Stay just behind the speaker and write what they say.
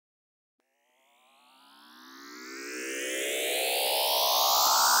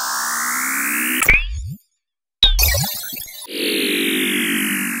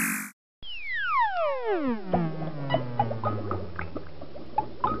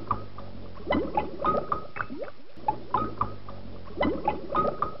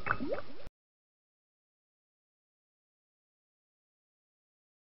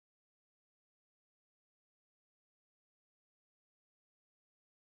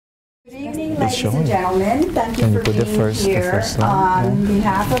Good evening, ladies and gentlemen. Thank you for being here. On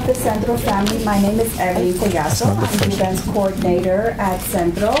behalf of the Centro family, my name is Evelyn Collazo. I'm the events coordinator at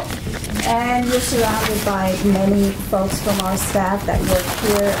Centro. And we're surrounded by many folks from our staff that work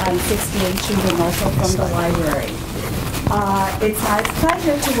here on 68th Street and also from the library. It's my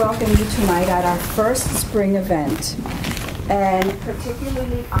pleasure to welcome you tonight at our first spring event. And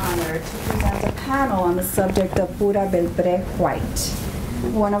particularly honored to present a panel on the subject of Pura Belpré White,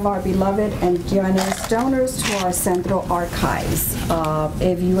 one of our beloved and generous donors to our Centro archives.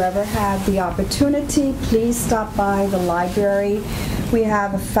 If you ever have the opportunity, please stop by the library. We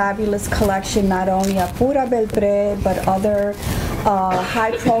have a fabulous collection, not only of Pura Belpré, but other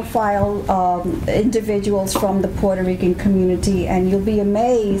high-profile individuals from the Puerto Rican community, and you'll be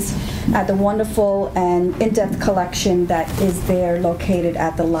amazed at the wonderful and in-depth collection that is there located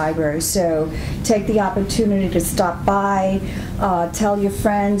at the library. So take the opportunity to stop by, tell your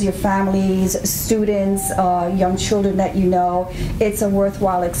friends, your families, students, young children that you know. It's a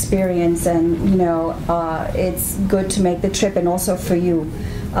worthwhile experience, and you know it's good to make the trip, and also for you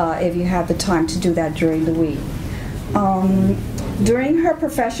if you have the time to do that during the week. During her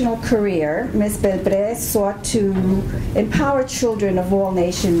professional career, Ms. Belpré sought to empower children of all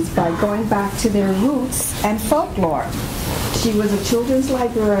nations by going back to their roots and folklore. She was a children's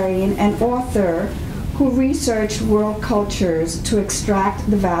librarian and author who researched world cultures to extract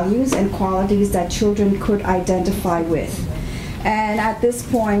the values and qualities that children could identify with. And at this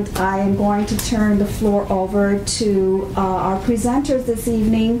point, I am going to turn the floor over to our presenters this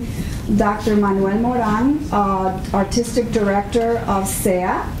evening, Dr. Manuel Morán, Artistic Director of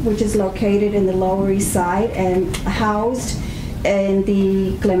SEA, which is located in the Lower East Side and housed in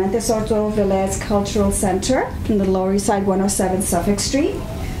the Clemente Soto Velez Cultural Center in the Lower East Side, 107 Suffolk Street.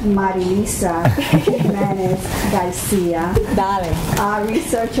 Marilisa Jiménez-García, a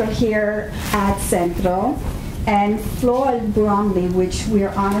researcher here at Centro, and Flor Bromley, which we're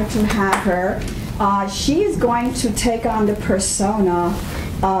honored to have her. She is going to take on the persona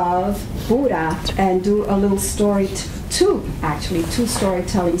of Buddha and do a little story, two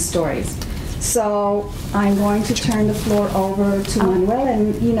storytelling stories. So I'm going to turn the floor over to Manuel,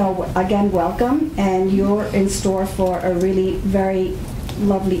 and again, welcome, and you're in store for a really very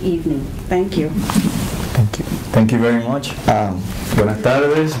lovely evening. Thank you. Thank you. Thank you very much. Buenas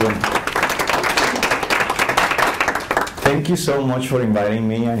tardes. Thank you so much for inviting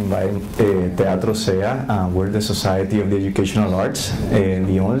me and inviting Teatro SEA. We're the Society of the Educational Arts,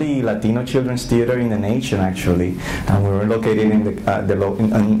 the only Latino children's theater in the nation, actually. And we're located in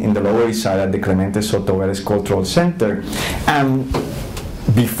the Lower East Side at the Clemente Soto Velez Cultural Center.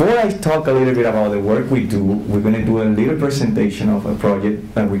 Before I talk a little bit about the work we do, we're going to do a little presentation of a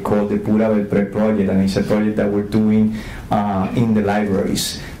project that we call the Pura Belpré project, and it's a project that we're doing in the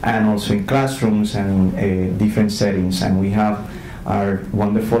libraries and also in classrooms and different settings. And we have our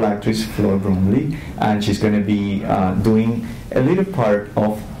wonderful actress Flor Bromley, and she's going to be doing a little part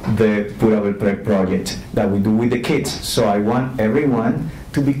of the Pura Belpré project that we do with the kids. So I want everyone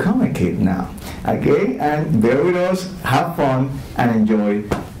to become a kid now, okay? And bear with us, have fun, and enjoy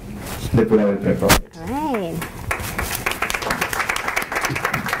the Pura Belpré project. All right.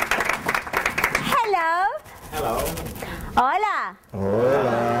 Hello. Hello. Hola.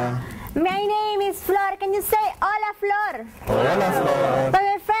 Hola. My name is Flor. Can you say hola, Flor? Hola, Flor. But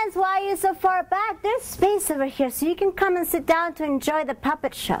my friends, why are you so far back? There's space over here so you can come and sit down to enjoy the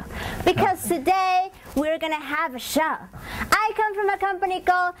puppet show. Because today, we're going to have a show. I come from a company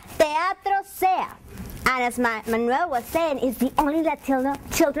called Teatro SEA. And as Manuel was saying, it's the only Latino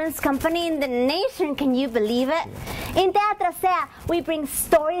children's company in the nation. Can you believe it? In Teatro SEA, we bring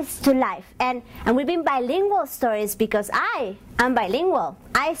stories to life. And we bring bilingual stories because I am bilingual.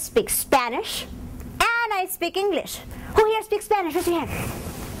 I speak Spanish and I speak English. Who here speaks Spanish? Raise your hand.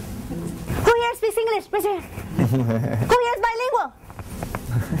 Who here speaks English? Raise your hand. Who here is bilingual?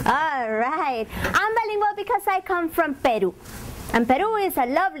 All right. I'm bilingual because I come from Peru. And Peru is a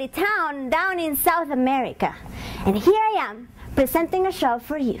lovely town down in South America. And here I am, presenting a show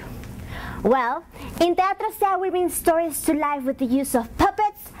for you. Well, in Teatro SEA, we bring stories to life with the use of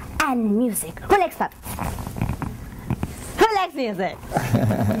puppets and music. Who likes puppets? Who likes music?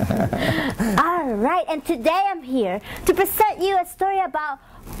 All right, and today I'm here to present you a story about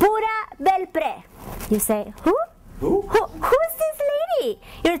Pura Belpré. You say, who? Who's this lady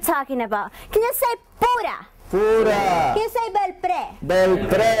you're talking about? Can you say Pura? Pura. Can you say Belpré?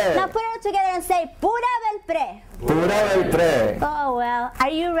 Belpré. Now put it all together and say Pura Belpré. Pura Belpré. Oh, well, are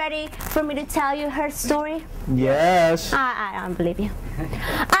you ready for me to tell you her story? Yes. I don't believe you.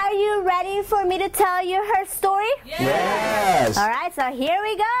 Are you ready for me to tell you her story? Yes. All right, so here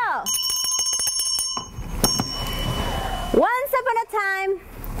we go. Once upon a time,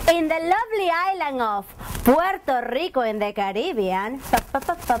 in the lovely island of Puerto Rico in the Caribbean,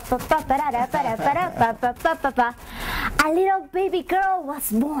 a little baby girl was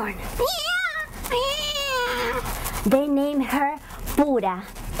born. They named her Pura.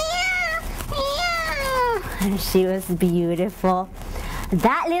 And she was beautiful.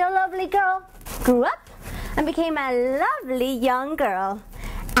 That little lovely girl grew up and became a lovely young girl.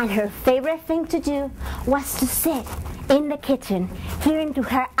 And her favorite thing to do was to sit in the kitchen, hearing to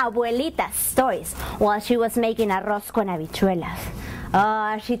her abuelita's stories while she was making arroz con habichuelas.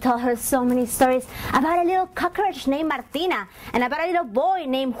 Oh, she told her so many stories about a little cockroach named Martina and about a little boy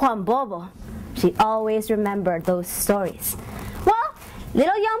named Juan Bobo. She always remembered those stories. Well,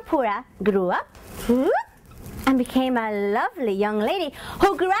 little young Pura grew up and became a lovely young lady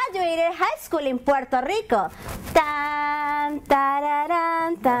who graduated high school in Puerto Rico. Tan,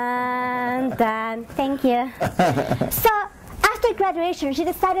 ta-da-dan, tan, tan. Thank you. So, after graduation, she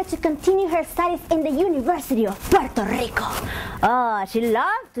decided to continue her studies in the University of Puerto Rico. Oh, she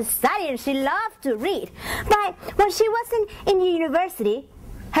loved to study and she loved to read. But when she wasn't in the university,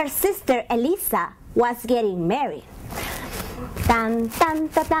 her sister Elisa was getting married. Tan, tan,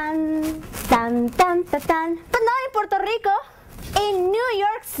 ta, tan, tan, tan, ta, tan. But not in Puerto Rico, in New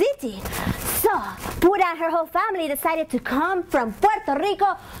York City. So, Pura and her whole family decided to come from Puerto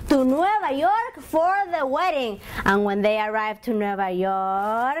Rico to Nueva York for the wedding. And when they arrived to Nueva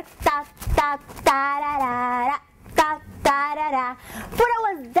York, ta, ta, ta, da, da, da, ta, ta, da, da. Pura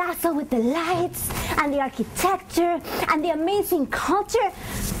was dazzled with the lights and the architecture and the amazing culture.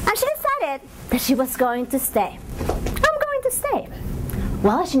 And she decided that she was going to stay. Stay.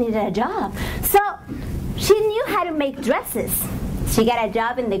 Well, she needed a job, so she knew how to make dresses. She got a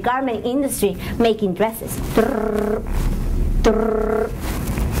job in the garment industry making dresses.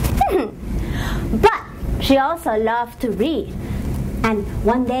 But she also loved to read. And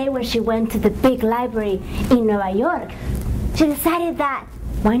one day when she went to the big library in Nueva York, she decided that,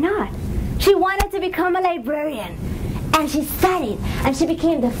 why not? She wanted to become a librarian. And she studied, and she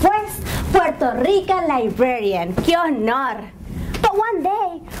became the first Puerto Rican librarian. ¡Qué honor! But one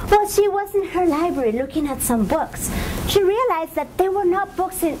day, while she was in her library looking at some books, she realized that there were not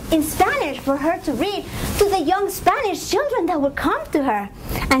books in Spanish for her to read to the young Spanish children that would come to her.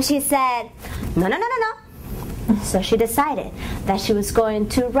 And she said, no. So she decided that she was going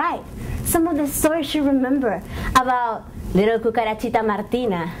to write some of the stories she remembered about little Cucarachita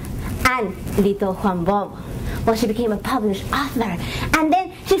Martina and little Juan Bobo. Well, she became a published author, and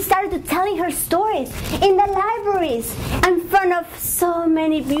then she started telling her stories in the libraries in front of so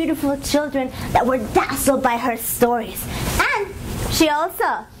many beautiful children that were dazzled by her stories. And she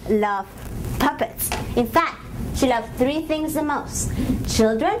also loved puppets. In fact, she loved three things the most: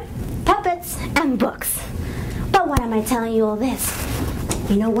 children, puppets, and books. But why am I telling you all this?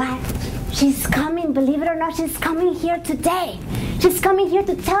 You know what? She's coming, believe it or not, she's coming here today. She's coming here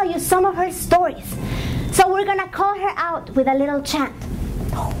to tell you some of her stories. So we're going to call her out with a little chant.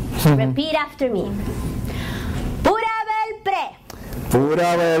 Repeat after me. Pura Belpré.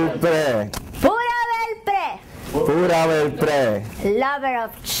 Pura Belpré. Pura Belpré. Pura Belpré. Lover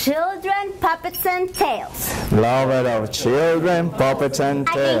of children, puppets, and tales. Lover of children, puppets, and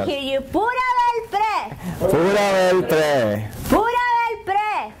I tales. can hear you. Pura Belpré. Pura Belpré. Pura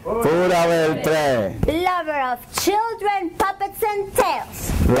Belpré. Pura Belpré. Lover of children, puppets, and tales.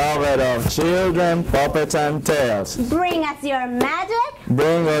 Lover of children, puppets, and tales. Bring us your magic.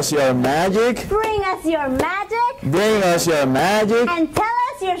 Bring us your magic. Bring us your magic. Bring us your magic. And tell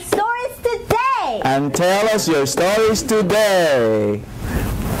us your stories today. And tell us your stories today.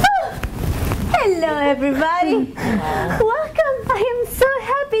 Hello, everybody. Welcome. I am so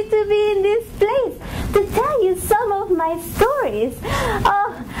happy to be in this place to tell you some of my stories.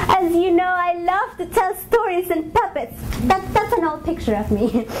 Oh, as you know, I love to tell stories and puppets. That's an old picture of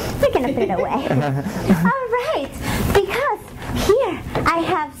me. We're going to put it away. All right, because here I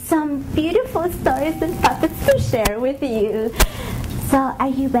have some beautiful stories and puppets to share with you. So, are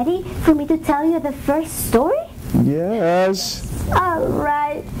you ready for me to tell you the first story? Yes. All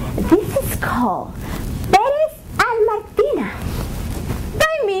right, this is called Pérez and Martina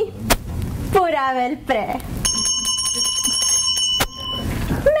by me, Pura Belpré.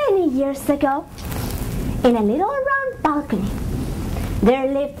 Many years ago, in a little round balcony, there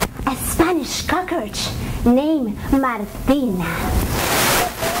lived a Spanish cockroach named Martina.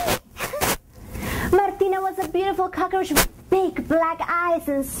 Martina was a beautiful cockroach with big black eyes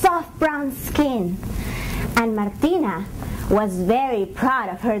and soft brown skin. And Martina was very proud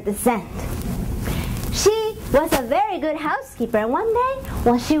of her descent. She was a very good housekeeper, and one day,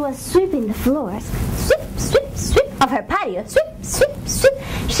 while she was sweeping the floors, sweep, sweep, sweep, of her patio, sweep, sweep, sweep,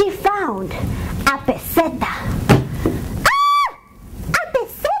 she found a peseta. Ah! A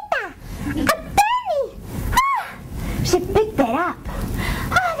peseta! A penny! Ah! She picked it up.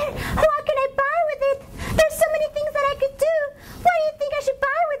 What can I buy with it? There's so many things that I could do. What do you think I should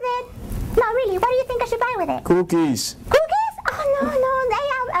buy with it? No, really, what do you think I should buy with it? Cookies. Cookies? Oh, no,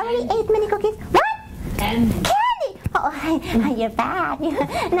 I already ate many cookies. What? Candy. Oh, you're bad. No,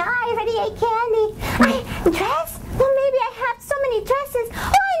 I already ate candy. Dress? Well, maybe I have so many dresses.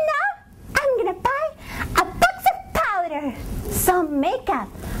 Oh, I know. I'm going to buy a box of powder, some makeup,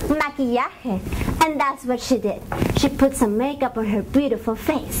 maquillaje. And that's what she did. She put some makeup on her beautiful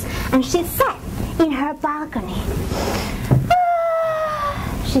face, and she sat in her balcony.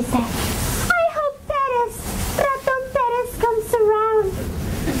 She said, I hope Raton Perez comes around.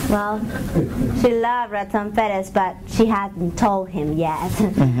 Well, she loved Raton Perez, but she hadn't told him yet.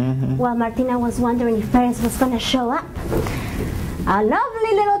 Well, Martina was wondering if Perez was going to show up. A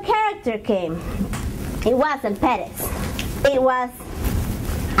lovely little character came. It wasn't Perez. It was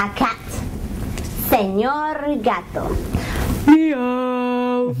a cat. Señor Gato.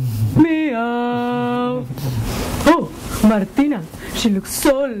 Meow, meow. Oh, Martina, she looks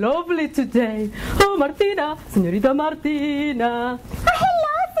so lovely today. Oh, Martina, señorita Martina. Oh,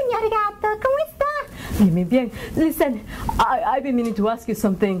 hello, Señor Gato. ¿Cómo está? Bien, bien. Listen, I've been meaning to ask you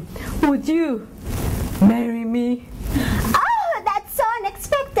something. Would you marry me? Oh, that's so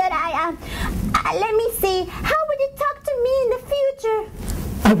unexpected. Let me see. How would you talk to me in the future?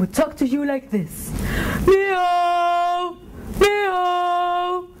 I would talk to you like this. Meow,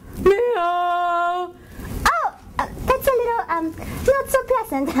 meow, meow. Oh, that's a little, not so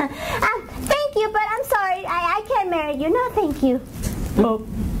pleasant. Thank you, but I'm sorry. I can't marry you. No, thank you. Oh,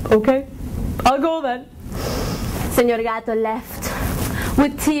 okay. I'll go then. Señor Gato left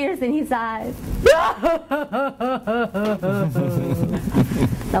with tears in his eyes.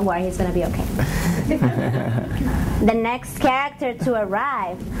 Don't worry, he's going to be okay. The next character to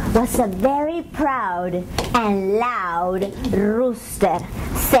arrive was a very proud and loud rooster,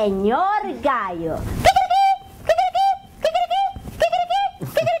 Señor Gallo.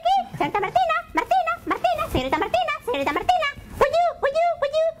 Señorita Martina, Señorita Martina, Señorita Martina, would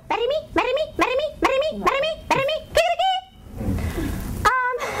you marry me, marry me, marry me, marry me, marry me, marry me,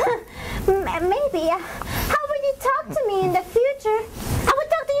 maybe, how would you talk to me in the future? I would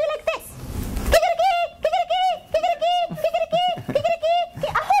talk to you like this.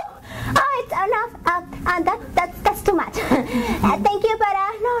 Oh, it's enough. That's too much. Thank you, but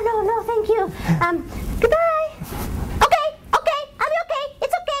no, thank you. Goodbye. Okay, I'll be okay.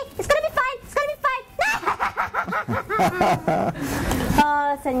 It's okay. It's gonna be fine.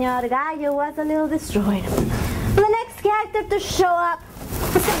 Oh, Señor Gallo was a little destroyed. The next character to show up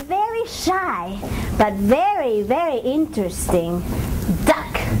was a very shy, but very, very interesting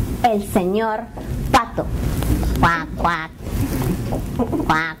duck, el Señor Pato. Quack, quack.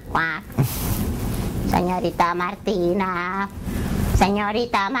 Quack, quack. Señorita Martina,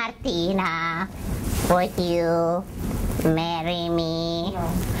 Señorita Martina, would you marry me?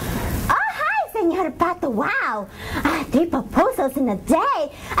 Oh, hi, Señor Pato. Wow, 3 proposals in a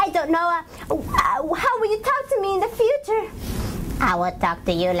day. I don't know, how will you talk to me in the future? I will talk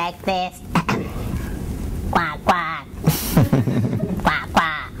to you like this. Quack, quack. Quack,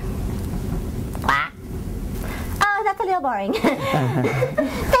 quack. Quack. Oh, that's a little boring.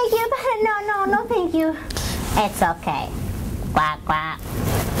 Thank you, but no, thank you. It's okay. Quack, quack.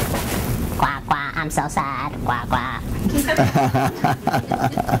 Quack, quack. I'm so sad. Quack, quack.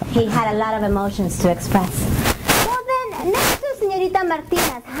 He had a lot of emotions to express. Well then, next to Señorita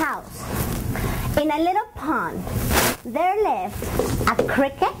Martina's house, in a little pond, there lived a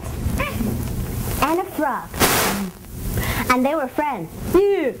cricket and a frog. And they were friends.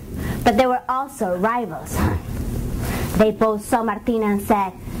 Yeah. But they were also rivals. They both saw Martina and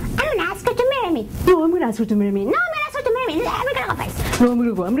said, I'm going to ask her to marry me. No, I'm going to ask her to marry me. No, I'm going to ask her to marry me. I'm going to go first. No, I'm going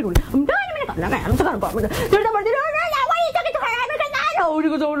to go. I'm going to go. No, I'm going to go. No, I'm going to go. Why are you talking to her? I'm going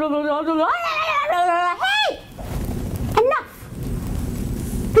to go. Hey! Enough!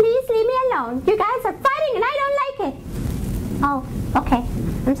 Please leave me alone. You guys are fighting and I don't like it. Oh, okay.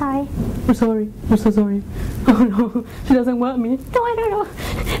 I'm sorry. I'm sorry. I'm so sorry. Oh no, she doesn't want me. No, I don't know.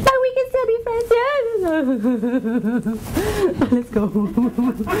 But we can still want to be friends. Yeah. Let's go.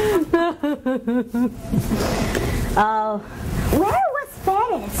 Oh, where was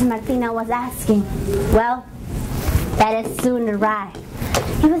Pérez? Martina was asking. Well, Pérez soon arrived.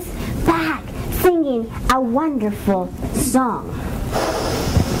 He was back singing a wonderful song.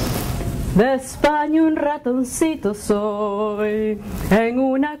 De España un ratoncito soy, en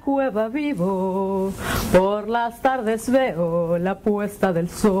una cueva vivo, por las tardes veo la puesta del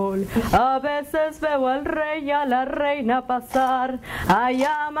sol, a veces veo al rey y a la reina pasar, I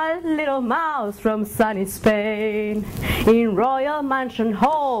am a little mouse from sunny Spain, in royal mansion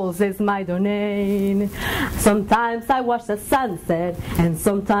halls is my domain, sometimes I watch the sunset, and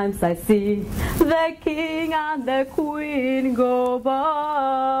sometimes I see the king and the queen go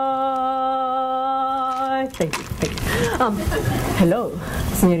by. Thank you. Hello,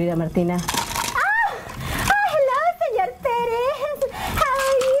 señorita Martina. Hello, señor Pérez. How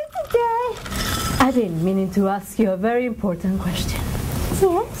are you today? I've been meaning to ask you a very important question.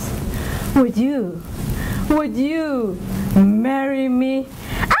 Yes? Would you marry me?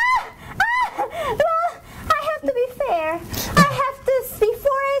 Well, I have to be fair.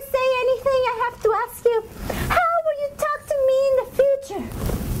 Before I say anything, I have to ask you, how will you talk to me in the future?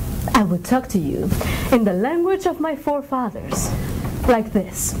 I would talk to you in the language of my forefathers, like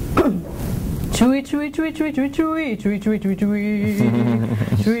this. Chui chui chui chui chui chui chui chui chui chui chui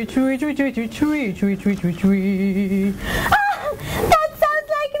chui chui chui chui chui chui chui chui chui. That sounds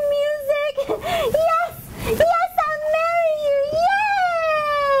like music. Yes, I'll marry you.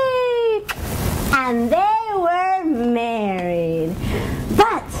 Yay! And they were married.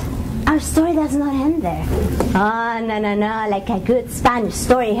 But our story does not end there. Oh, no. Like a good Spanish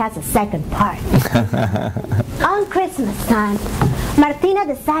story has a second part. On Christmas time, Martina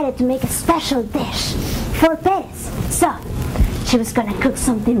decided to make a special dish for Pérez. So, she was gonna cook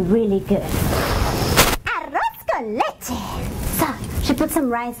something really good. Arroz con leche. So, she put some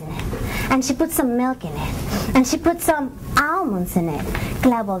rice in it, and she put some milk in it, and she put some almonds in it,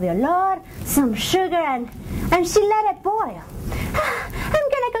 clavo de olor, some sugar, and she let it boil. I'm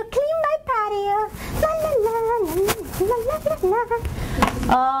gonna go clean my patio. La la la la la la la.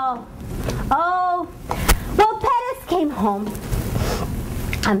 Oh. Well, Pérez came home,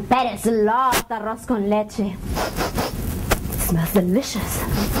 and Pérez loved arroz con leche. It smells delicious.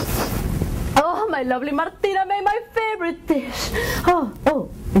 Oh, my lovely Martina made my favorite dish. Oh,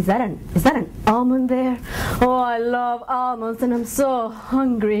 is that an almond there? Oh, I love almonds and I'm so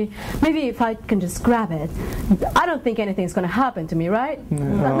hungry. Maybe if I can just grab it. I don't think anything's going to happen to me, right?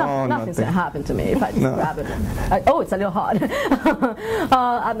 No, nothing's going to happen to me if I just grab it. It's a little hot.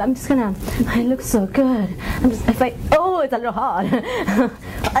 I'm just going to, it looks so good. It's a little hot.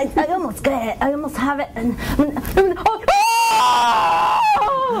 I almost get it. I almost have it.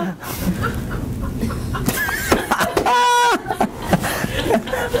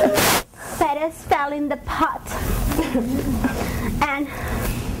 Pérez fell in the pot, and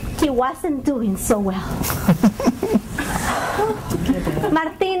he wasn't doing so well.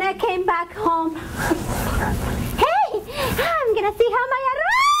 Martina came back home. Hey, I'm gonna see how my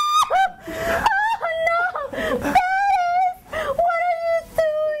arroz. Oh no, Pérez, what are you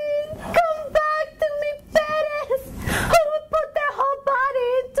doing? Come back to me, Pérez. Who would put their whole body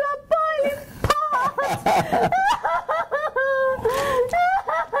into a boiling pot?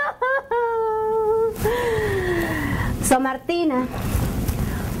 So Martina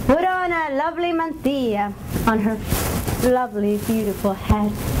put on a lovely mantilla on her lovely, beautiful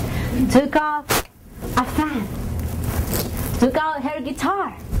head, took off a fan, took out her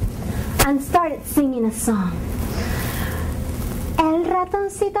guitar, and started singing a song. El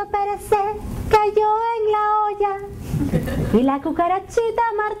ratoncito Pérez se cayó en la olla y la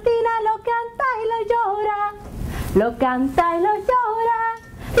cucarachita Martina lo canta y lo llora, lo canta y lo llora,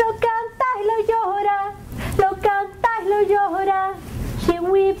 lo canta y lo llora, lo canta y lo llora. She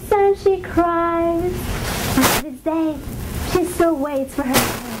weeps and she cries, and to this day she still waits for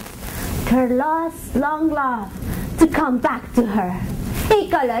her lost long love to come back to her. Y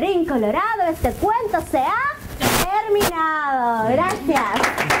colorín colorado, este cuento se ha terminado. Gracias.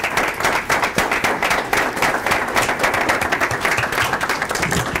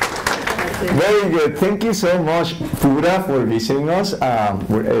 Very good. Thank you so much, Pura, for visiting us. And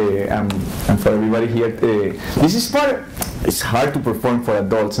for everybody here. This is part. It's hard to perform for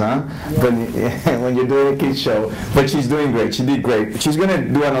adults, huh? When you're doing a kids show. But she's doing great. She did great. She's gonna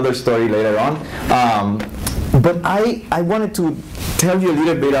do another story later on. But I wanted to tell you a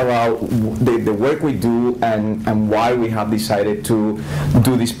little bit about the work we do and why we have decided to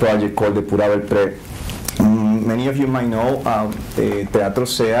do this project called the Pura Belpré. many of you might know, Teatro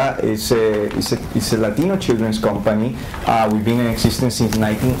Sea is a Latino children's company. We've been in existence since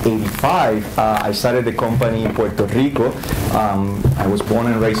 1985. I started the company in Puerto Rico. I was born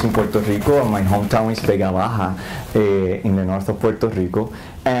and raised in Puerto Rico, and my hometown is Vega Baja in the north of Puerto Rico.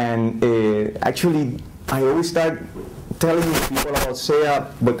 And actually, I always start telling people about SEA,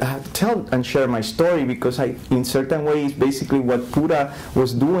 but I have to tell and share my story because in certain ways, basically what Pura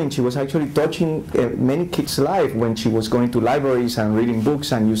was doing, she was actually touching many kids' lives when she was going to libraries and reading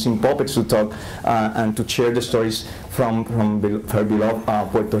books and using puppets to talk and to share the stories from her beloved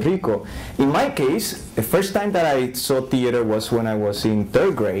Puerto Rico. In my case, the first time that I saw theater was when I was in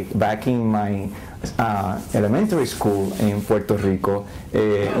 3rd grade, back in my elementary school in Puerto Rico,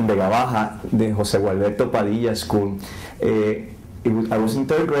 in Vega Baja, the Jose Gualberto Padilla School. I was in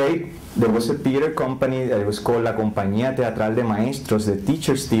 3rd grade. There was a theater company that was called La Compañía Teatral de Maestros, the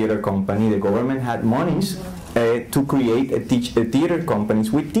teachers' theater company. The government had monies to create a theater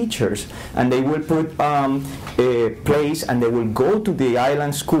companies with teachers, and they will put plays, and they will go to the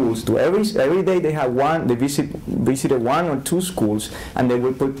island schools. To every day they have one. They visited 1 or 2 schools, and they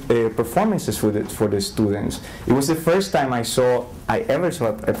will put performances for the students. It was the first time I ever saw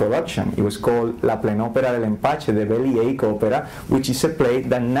a production. It was called La Plenópera del Empache, the Bellyache Opera, which is a play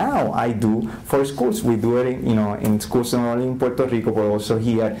that now I do for schools. We do it in schools not only in Puerto Rico but also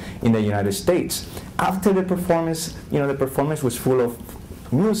here in the United States. After the performance, the performance was full of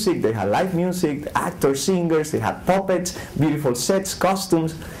music. They had live music, actors, singers, they had puppets, beautiful sets,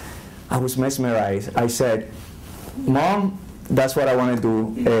 costumes. I was mesmerized. I said, Mom, that's what I want to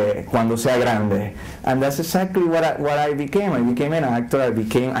do cuando sea grande. And that's exactly what I became. I became an actor. I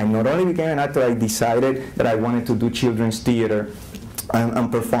not only became an actor, I decided that I wanted to do children's theater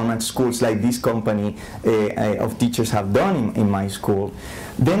and perform at schools like this company of teachers have done in my school.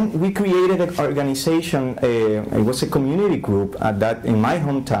 Then we created an organization. It was a community group in my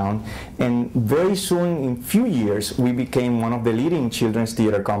hometown, and very soon, in few years, we became one of the leading children's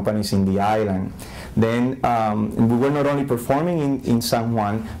theater companies in the island. Then we were not only performing in San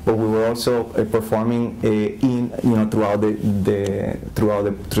Juan, but we were also performing throughout the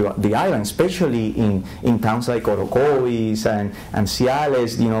island, especially in towns like Orocovis and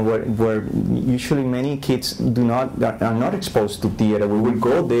Ciales, where usually many kids are not exposed to theater. We would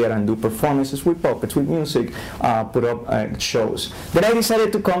go there and do performances with puppets, with music, put up shows. Then I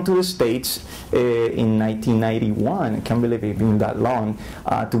decided to come to the States in 1991. I can't believe it's been that long,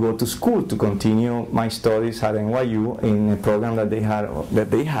 to go to school to continue my studies at NYU in a program that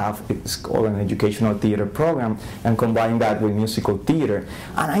they have. It's called an educational theater program, and combine that with musical theater.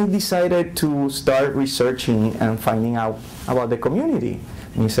 And I decided to start researching and finding out about the community.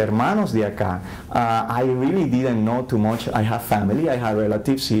 Mis hermanos de acá. I really didn't know too much. I have family, I have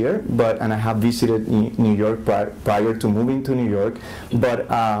relatives here, and I have visited New York prior to moving to New York, but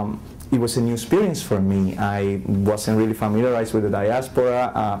it was a new experience for me. I wasn't really familiarized with the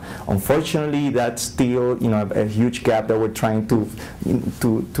diaspora. Unfortunately, that's still a huge gap that we're trying to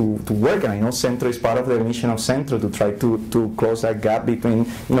work. And I know Centro is part of the mission of Centro to try to close that gap between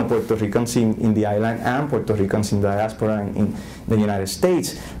Puerto Ricans in the island and Puerto Ricans in the diaspora in the United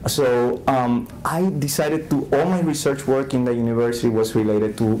States. So I decided to, all my research work in the university was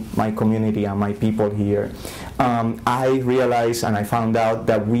related to my community and my people here. I realized and I found out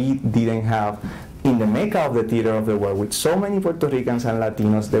that we didn't have, in the Mecca of the theater of the world, with so many Puerto Ricans and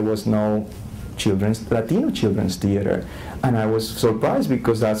Latinos, there was no Latino children's theater. And I was surprised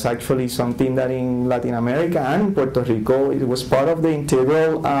because that's actually something that in Latin America and in Puerto Rico, it was part of the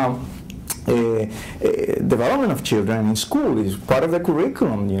integral development of children in school. Is part of the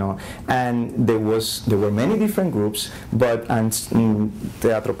curriculum, and there were many different groups, but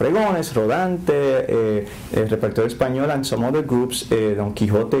Teatro Pregones, Rodante, Repertorio Español, and some other groups, Don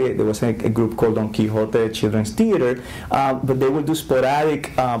Quixote, there was a group called Don Quixote Children's Theater, but they would do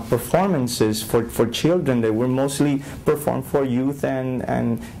sporadic performances for children. They were mostly performed for youth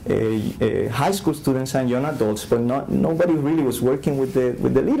and high school students and young adults, but nobody really was working with the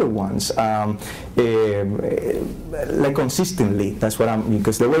little ones. Like consistently, that's what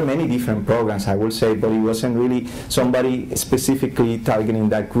because there were many different programs, I will say, but it wasn't really somebody specifically targeting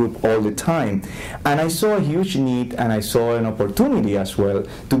that group all the time. And I saw a huge need, and I saw an opportunity as well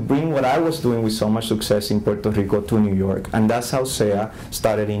to bring what I was doing with so much success in Puerto Rico to New York, and that's how SEA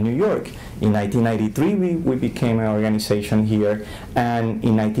started in New York. In 1993, we became an organization here, and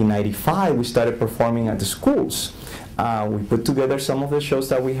in 1995, we started performing at the schools. We put together some of the shows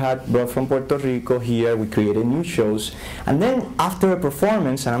that we had brought from Puerto Rico here. We created new shows. And then after a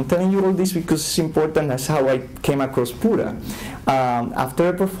performance, and I'm telling you all this because it's important, that's how I came across Pura. After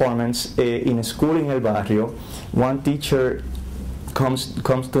a performance in a school in El Barrio, one teacher comes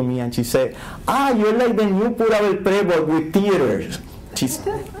to me and she said, you're like the new Pura Belpré but with theater.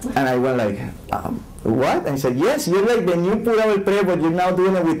 And I went like, what? And he said, yes, you're like the new Pura Belpré but you're now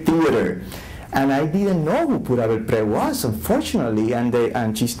doing it with theater. And I didn't know who Pura Belpré was, unfortunately.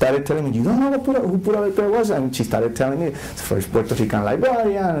 And she started telling me, you don't know who Pura Belpré was? And she started telling me, the first Puerto Rican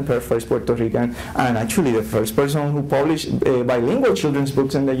librarian, the first Puerto Rican, and actually the first person who published bilingual children's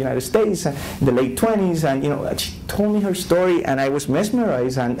books in the United States in the late 20s. And she told me her story, and I was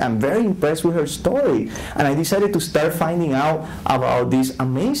mesmerized, and I'm very impressed with her story. And I decided to start finding out about this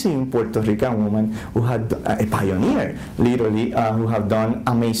amazing Puerto Rican woman who had a pioneer, literally, who have done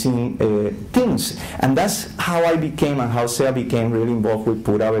amazing things. And that's how I became, and how Sea became really involved with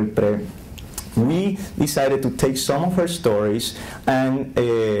Pura Belpré. We decided to take some of her stories and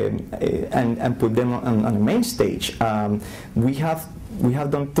put them on the main stage. We have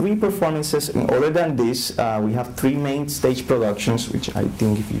done 3 performances. Other than this, we have 3 main stage productions, which I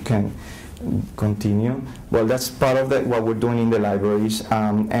think if you can continue. Well, that's part of what we're doing in the libraries,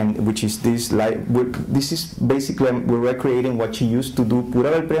 and which is this. This is basically we're recreating what she used to do.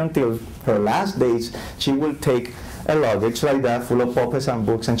 Pura Belpré, until her last days, she will take a luggage like that full of puppets and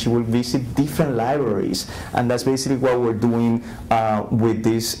books, and she will visit different libraries, and that's basically what we're doing with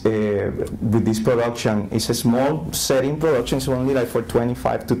this production. It's a small setting production, it's only like for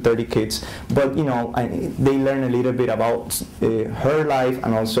 25 to 30 kids, but they learn a little bit about her life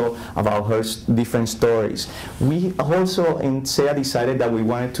and also about her different stories. We also in SEA decided that we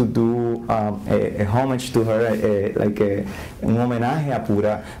wanted to do a homage to her, like an homenaje a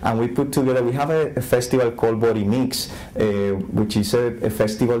Pura, and we put together, we have a festival called Body Mix, which is a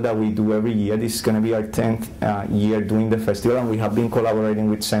festival that we do every year. This is going to be our 10th year doing the festival, and we have been collaborating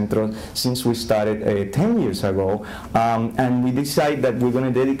with Centro since we started 10 years ago. And we decide that we're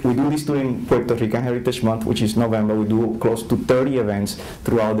going to we do this during Puerto Rican Heritage Month, which is November. We do close to 30 events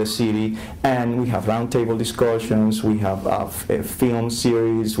throughout the city, and we have roundtable discussions, we have a film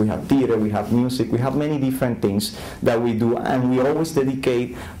series, we have theater, we have music, we have many different things that we do, and we always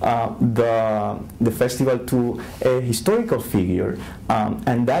dedicate the festival to a historical figure.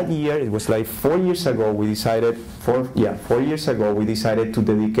 And that year, it was like 4 years ago, we decided, 4 years ago, we decided to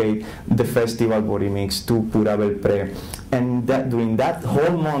dedicate the festival Body Mix to Pura Belpré. And during that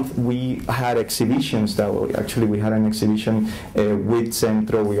whole month, we had exhibitions. We had an exhibition with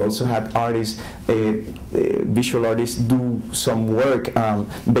Centro. We also had artists, visual artists, do some work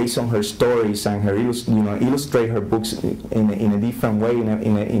based on her stories and her illustrate her books in a different way,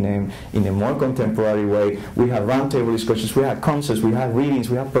 in a more contemporary way. We had roundtable discussions, we had concerts, we had readings,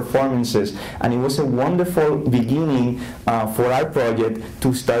 we had performances, and it was a wonderful beginning for our project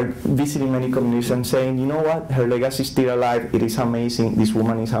to start visiting many communities and saying, you know what, her legacy is still alive. It is amazing. This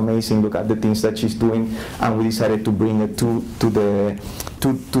woman is amazing. Look at the things that she's doing, and we decided to bring it to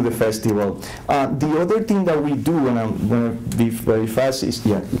the festival. The other thing that we do, and I'm going to be very fast, is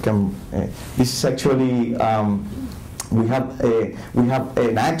this is actually. We have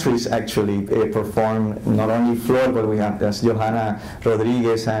an actress actually perform not only Flor, but we have Johanna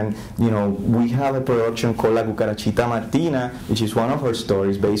Rodriguez, and we have a production called La Cucarachita Martina, which is one of her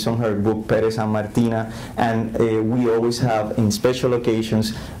stories based on her book Pérez and Martina, and we always have in special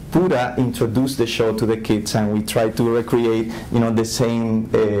occasions Pura introduced the show to the kids, and we try to recreate, the same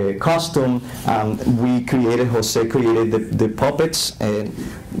costume. Jose created the puppets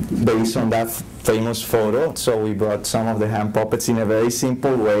based on that famous photo. So we brought some of the hand puppets in a very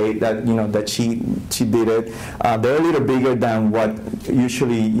simple way that that she did it. They're a little bigger than what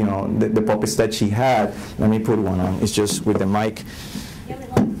usually the puppets that she had. Let me put one on. It's just with the mic.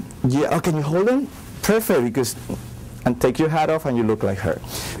 Yeah. Oh, can you hold them? Perfect, because. And take your hat off and you look like her.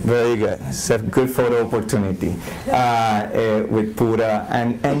 Very good. It's a good photo opportunity with Pura.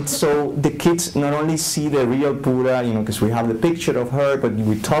 And so the kids not only see the real Pura, because we have the picture of her, but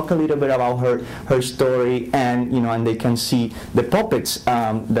we talk a little bit about her story, and and they can see the puppets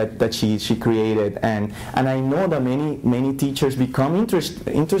that she created. And I know that many teachers become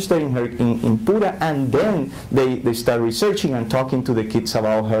interested in her, in Pura, and then they start researching and talking to the kids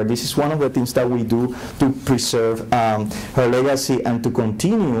about her. This is one of the things that we do to preserve her legacy and to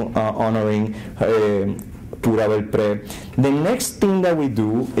continue honoring Pura Belpré. The next thing that we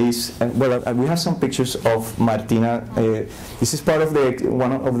do is, we have some pictures of Martina. This is part of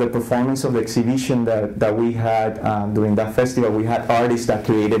one of the performance of the exhibition that we had during that festival. We had artists that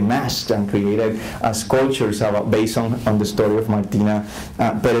created masks and created sculptures based on the story of Martina,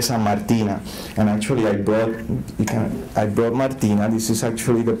 Pérez and Martina. And actually, I brought Martina. This is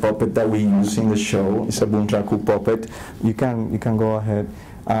actually the puppet that we use in the show. It's a bunraku puppet. You can go ahead.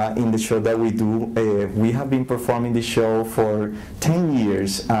 In the show that we do, we have been performing the show for 10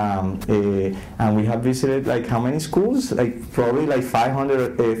 years, and we have visited like how many schools? Like probably like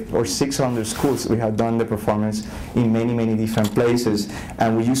 500 or 600 schools. We have done the performance in many different places,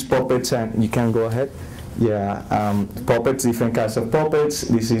 and we use puppets. And you can go ahead. Yeah, puppets, different kinds of puppets.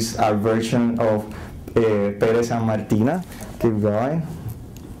 This is our version of Pérez and Martina. Keep going.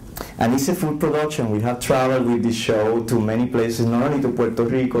 And it's a food production. We have traveled with this show to many places, not only to Puerto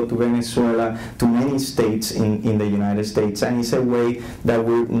Rico, to Venezuela, to many states in the United States. And it's a way that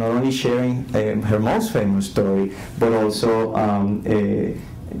we're not only sharing her most famous story, but also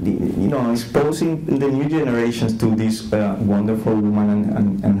exposing the new generations to this wonderful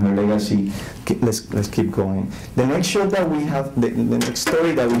woman and her legacy. Let's keep going. The next show that we have, the next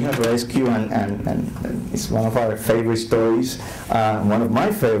story that we have rescued, and it's one of our favorite stories, one of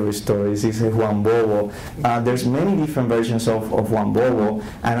my favorite stories, is Juan Bobo. There's many different versions of Juan Bobo,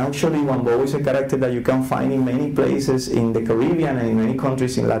 and actually Juan Bobo is a character that you can find in many places in the Caribbean and in many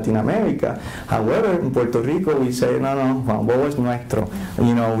countries in Latin America. However, in Puerto Rico, we say, no, Juan Bobo es nuestro.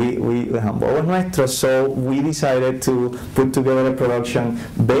 Juan Bobo es nuestro, so we decided to put together a production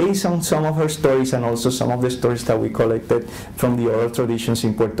based on some of her stories and also some of the stories that we collected from the oral traditions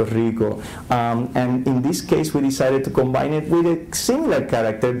in Puerto Rico. And in this case, we decided to combine it with a similar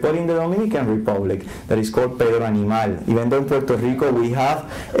character, but in the Dominican Republic, that is called Pedro Animal. Even though in Puerto Rico we have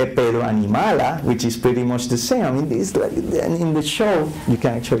a Pedro Animala, which is pretty much the same. I mean, it's like, in the show, you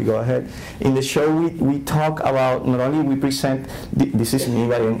can actually go ahead. In the show, we talk about, not only we present, this is me,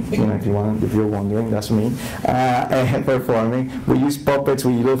 if you're wondering, that's me performing. We use puppets,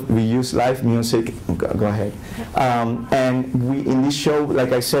 we use live music. Go ahead. And in this show,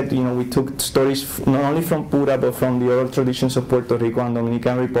 like I said, we took stories not only from Pura, but from the oral traditions of Puerto Rico and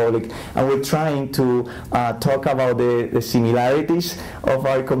Dominican Republic, and we're trying to talk about the similarities of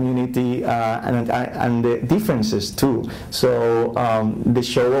our community and the differences too. So the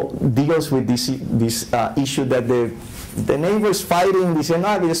show deals with this issue that the neighbors fighting, dicen,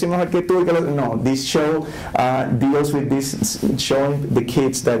 no, yo soy mejor que tú. No, this show deals with this, showing the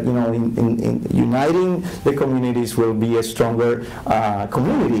kids that, in uniting the communities will be a stronger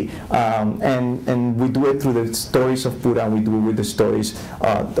community. And we do it through the stories of Pura, and we do it with the stories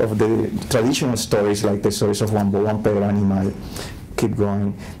of the traditional stories, like the stories of Juan Bobo and Pedro Animal. Keep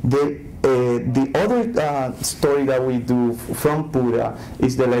going. The other story that we do from Pura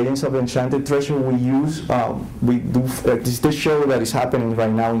is the Legends of Enchanted Treasure. This is the show that is happening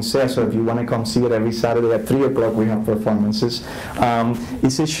right now in SEA, so if you want to come see it every Saturday at 3 o'clock, we have performances.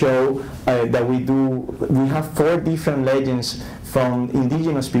 It's a show that we do. We have 4 different legends from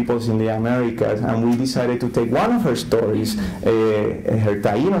indigenous peoples in the Americas, and we decided to take one of her stories, her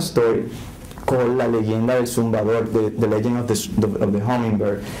Taíno story, called La Leyenda del Zumbador, the legend of the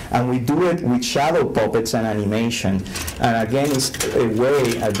hummingbird. And we do it with shadow puppets and animation. And again, it's a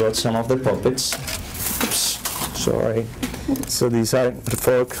way, I brought some of the puppets. Oops, sorry. So these are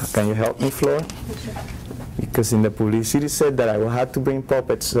for, can you help me, Flor? Because in the publicity said that I will have to bring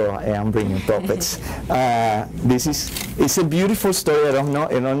puppets, so I am bringing puppets. It's a beautiful story. I don't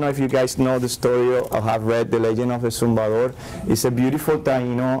know if you guys know the story or have read The Legend of the Zumbador. It's a beautiful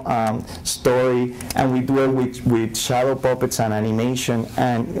Taíno story, and we do it with shadow puppets and animation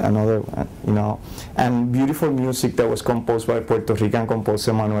and another, and beautiful music that was composed by Puerto Rican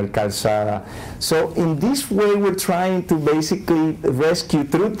composer Manuel Calzada. So in this way, we're trying to basically rescue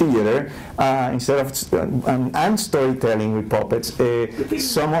through theater, instead of and storytelling with puppets,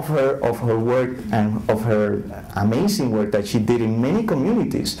 some of her work and of her amazing work that she did in many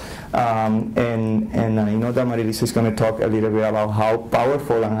communities. And I know that Marilisa is going to talk a little bit about how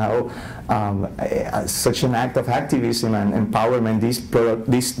powerful and how such an act of activism and empowerment this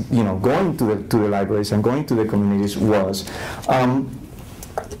going to the libraries and going to the communities was.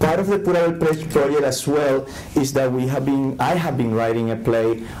 Part of the Pura Belpré project as well is that I have been writing a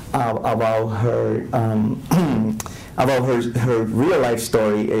play about her about her real life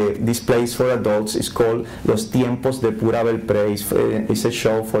story. This plays for adults. It's called Los Tiempos de Pura Belpré. It's a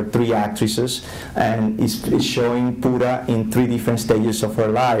show for 3 actresses, and it's showing Pura in 3 different stages of her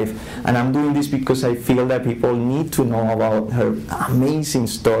life. And I'm doing this because I feel that people need to know about her amazing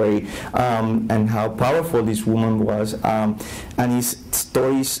story, and how powerful this woman was. And his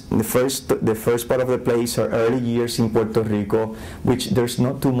stories, the first part of the play is her early years in Puerto Rico, which there's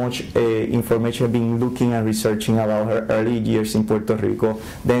not too much information. I've been looking and researching about her early years in Puerto Rico.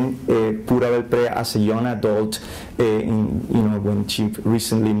 Then Pura Belpré as a young adult, when she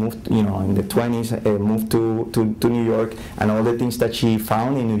recently moved, in the 20s, moved to New York, and all the things that she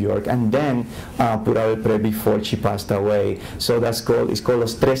found in New York. And then Pura Belpré before she passed away. So it's called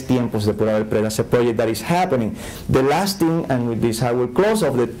Los Tres Tiempos de Pura Belpré. That's a project that is happening. The last thing, and with this I will close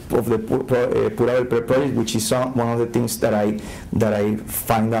of the Pura Belpré project, which is one of the things that I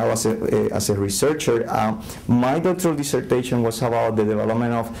find out as a researcher. My doctoral dissertation was about the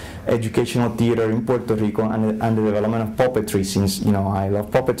development of educational theater in Puerto Rico and the development of puppetry, since I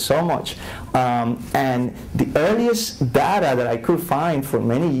love puppets so much. And the earliest data that I could find for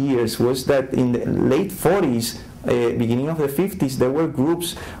many years was that in the late 40s, beginning of the 50s, there were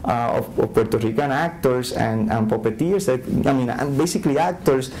groups of Puerto Rican actors and puppeteers, and basically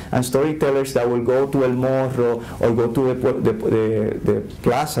actors and storytellers that will go to El Morro or go to the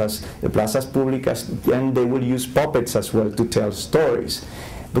plazas públicas, and they will use puppets as well to tell stories.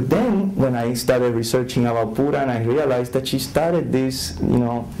 But then, when I started researching about Pura, and I realized that she started this,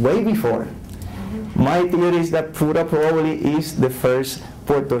 way before. My theory is that Pura probably is the first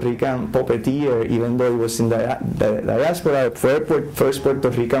Puerto Rican puppeteer, even though it was in the diaspora, first Puerto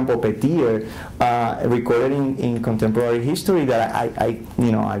Rican puppeteer recorded in contemporary history that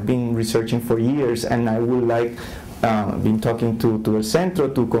I've been researching for years, and I would like been talking to the Centro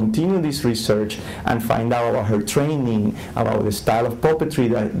to continue this research and find out about her training, about the style of puppetry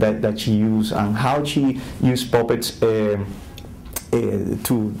that she used, and how she used puppets to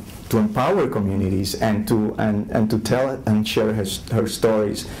empower communities and to tell and share her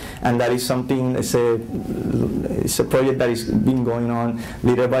stories. And that is something, it's a project that has been going on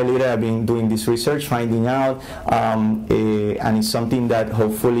little by little. I've been doing this research, finding out, and it's something that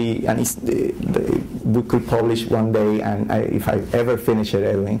hopefully we could publish one day, and if I ever finish it,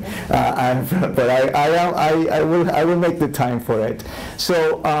 Edwin. But I will make the time for it.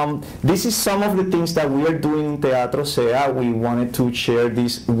 So this is some of the things that we are doing in Teatro Sea. We wanted to share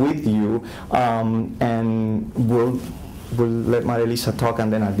this with you, and we'll let Marilisa talk,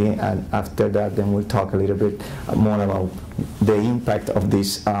 and then after that, then we'll talk a little bit more about the impact of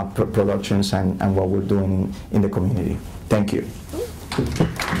these productions and what we're doing in the community. Thank you.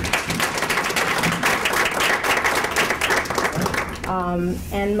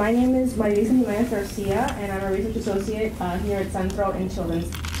 And my name is Marilisa Jiménez-García, and I'm a research associate here at Centro in children's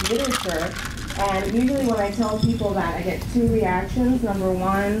literature. And usually when I tell people that, I get 2 reactions. Number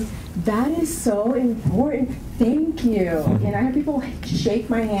 1, that is so important, thank you. And I have people shake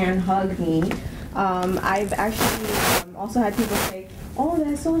my hand, hug me. I've actually also had people say, oh,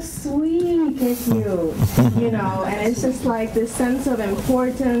 that's so sweet, it's you, and it's just like this sense of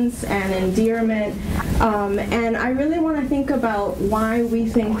importance and endearment. And I really want to think about why we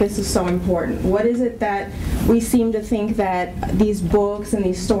think this is so important. What is it that we seem to think that these books and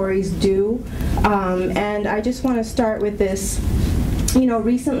these stories do? And I just want to start with this.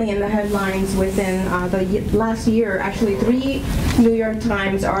 Recently in the headlines within the last year, actually 3 New York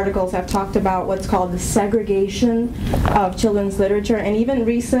Times articles have talked about what's called the segregation of children's literature. And even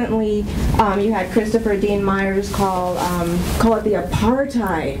recently, you had Christopher Dean Myers call it the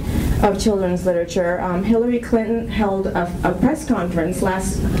apartheid of children's literature. Hillary Clinton held a press conference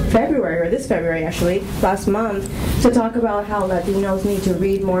last February, or this February actually, last month, to talk about how Latinos need to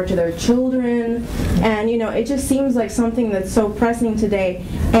read more to their children. And it just seems like something that's so pressing today.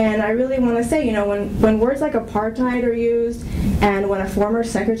 And I really want to say, when words like apartheid are used, and when a former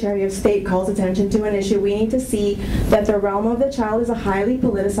Secretary of State calls attention to an issue, we need to see that the realm of the child is a highly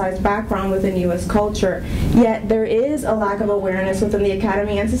politicized background within U.S. culture. Yet there is a lack of awareness within the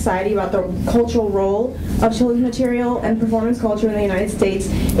Academy and society about the cultural role of children's material and performance culture in the United States,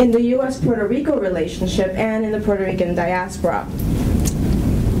 in the U.S.-Puerto Rico relationship, and in the Puerto Rican diaspora.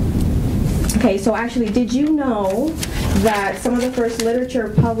 Okay, so actually, did you know that some of the first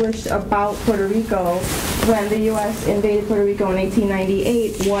literature published about Puerto Rico when the U.S. invaded Puerto Rico in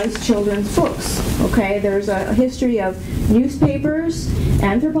 1898 was children's books. Okay, there's a history of newspapers,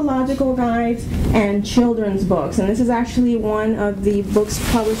 anthropological guides, and children's books. And this is actually one of the books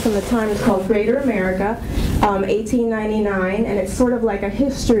published from the time. It's called Greater America, 1899, and it's sort of like a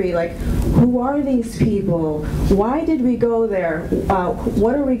history, like who are these people? Why did we go there?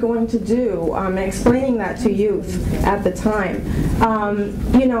 What are we going to do? And explaining that to youth at the time.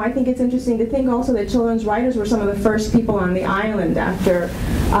 You know, I think it's interesting to think also that children's writers were some of the first people on the island after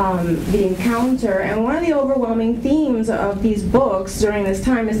the encounter. And one of the overwhelming themes of these books during this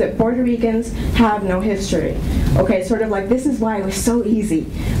time is that Puerto Ricans have no history. Okay, sort of like this is why it was so easy.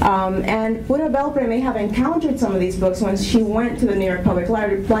 And Pura Belpré may have encountered some of these books when she went to the New York Public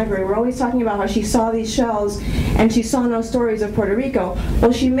Library. We're always talking about how she saw these shelves and she saw no stories of Puerto Rico.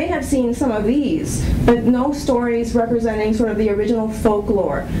 Well, she may have seen some of these, but no stories representing sort of the original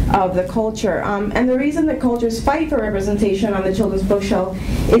folklore of the culture. And the reason that cultures fight for representation on the children's bookshelf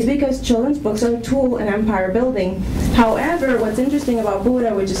is because children's books are a tool in empire building. However, what's interesting about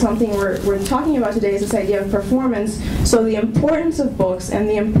Pura, which is something we're talking about today, is this idea of performance. So the importance of books and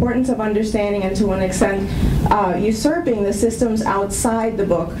the importance of understanding and to an extent usurping the systems outside the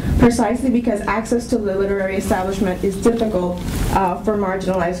book, precisely because access to the literary establishment is difficult for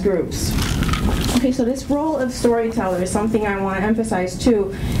marginalized groups. Okay, so this role of storyteller is something I want to emphasize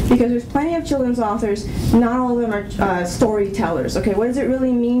too, because there's plenty of children's authors, not all of them are storytellers. Okay, what does it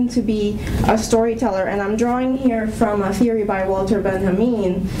really mean to be a storyteller? And I'm drawing here from a theory by Walter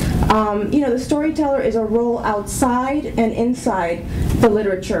Benjamin. You know, the storyteller is a role outside and inside the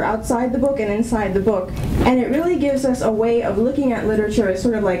literature, outside the book and inside the book. And it really gives us a way of looking at literature as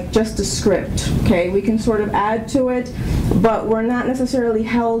sort of like just a script. Okay, we can sort of add to it, but we're not necessarily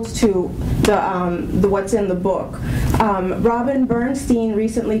held to the what's in the book. Robin Bernstein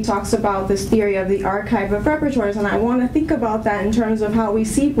recently talks about this theory of the archive of repertoires, and I want to think about that in terms of how we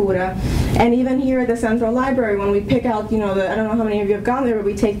see Pura. And even here at the Central Library, when we pick out, you know, I don't know how many of you have gone there, but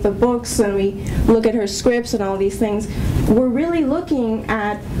we take the books and we look at her scripts and all these things, we're really looking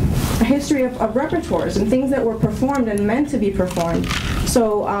at a history of repertoires and things that were performed and meant to be performed.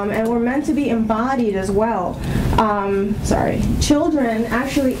 So, and were meant to be embodied as well. Children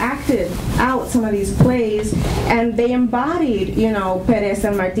actually acted out some of these plays, and they embodied, you know, Pérez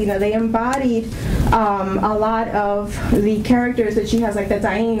and Martina. They embodied a lot of the characters that she has, like the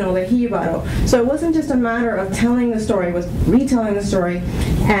Taíno, the Jíbaro. So it wasn't just a matter of telling the story, it was retelling the story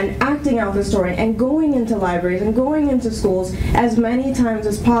and acting out the story and going into libraries and going into schools as many times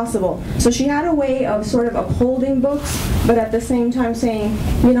as possible. So she had a way of sort of upholding books, but at the same time saying,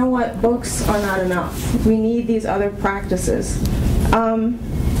 you know what, books are not enough. We need these other practices.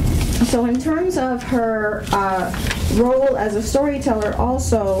 So in terms of her role as a storyteller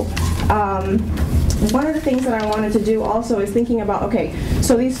also, one of the things that I wanted to do also is thinking about, okay,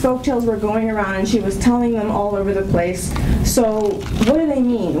 so these folk tales were going around and she was telling them all over the place. So what do they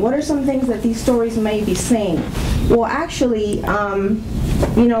mean? What are some things that these stories may be saying? Well, actually,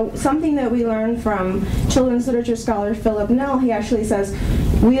 you know, something that we learned from children's literature scholar Philip Nell, he actually says,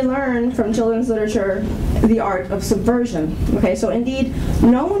 we learn from children's literature the art of subversion. Okay, so indeed,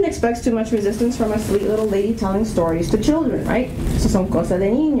 no one expects too much resistance from a sweet little lady telling stories to children, right? So son cosa de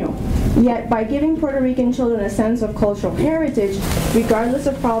niño. Yet, by giving Puerto Rican children a sense of cultural heritage, regardless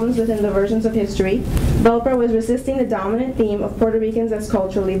of problems within the versions of history, Belpré was resisting the dominant theme of Puerto Ricans as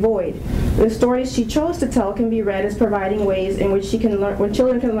culturally void. The stories she chose to tell can be read as providing ways in which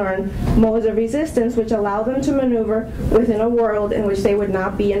children can learn modes of resistance which allow them to maneuver within a world in which they would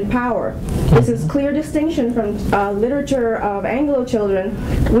not be in power. This is clear distinction from literature of Anglo children,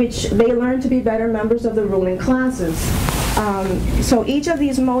 which they learn to be better members of the ruling classes. So each of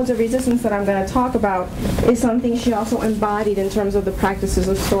these modes of resistance that I'm going to talk about is something she also embodied in terms of the practices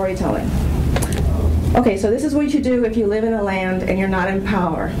of storytelling. Okay, so this is what you do if you live in a land and you're not in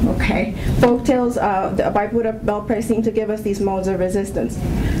power, okay? Folktales by Pura Belpré seem to give us these modes of resistance.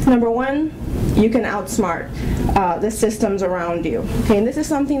 Number one, you can outsmart the systems around you. Okay, and this is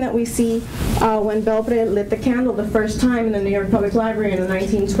something that we see when Belpré lit the candle the first time in the New York Public Library in the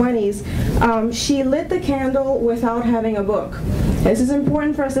 1920s. She lit the candle without having a book. This is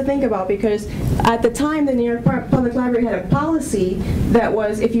important for us to think about because at the time the New York Public Library had a policy that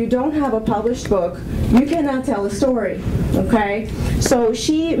was if you don't have a published book, you cannot tell a story, okay? So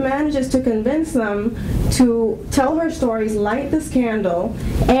she manages to convince them to tell her stories, light this candle,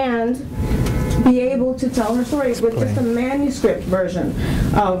 and be able to tell her stories with just a manuscript version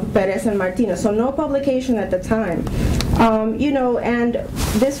of Pérez and Martina, so no publication at the time. You know, and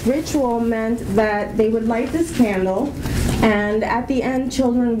this ritual meant that they would light this candle, and at the end,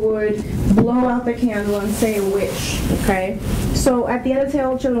 children would blow out the candle and say a wish, okay? So at the end of the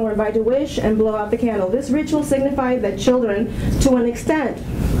tale, children were invited to wish and blow out the candle. This ritual signified that children, to an extent,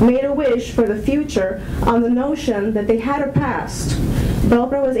 made a wish for the future on the notion that they had a past.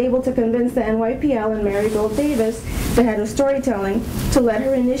 Belpré was able to convince the NYPL and Mary Gold Davis, the head of storytelling, to let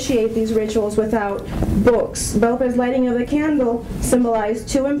her initiate these rituals without books. Belpré's lighting of the candle symbolized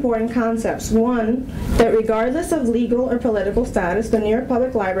two important concepts. One, that regardless of legal or political status, the New York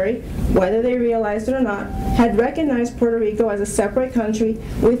Public Library, whether they realized it or not, had recognized Puerto Rico as a separate country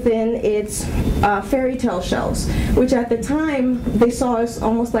within its fairy tale shelves, which at the time they saw as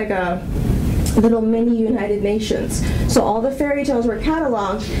almost like a little mini United Nations. So all the fairy tales were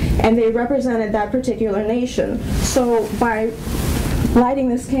cataloged and they represented that particular nation. So by lighting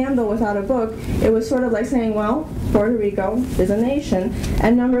this candle without a book, it was sort of like saying, well, Puerto Rico is a nation.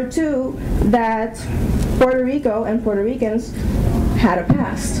 And number two, that Puerto Rico and Puerto Ricans had a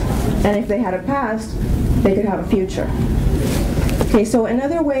past. And if they had a past, they could have a future. Okay, so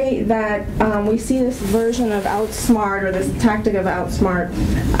another way that we see this version of outsmart, or this tactic of outsmart,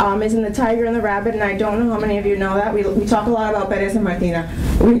 is in The Tiger and the Rabbit, and I don't know how many of you know that. We talk a lot about Pérez and Martina.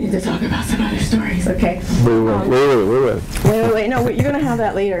 We need to talk about some other stories, okay? We will. Wait. No, you're going to have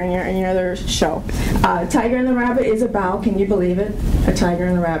that later in your other show. Tiger and the Rabbit is about, can you believe it? A tiger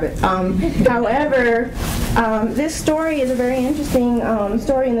and a rabbit. However, this story is a very interesting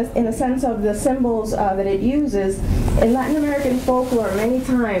story in the sense of the symbols that it uses. In Latin American folklore, many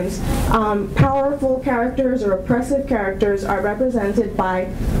times, powerful characters or oppressive characters are represented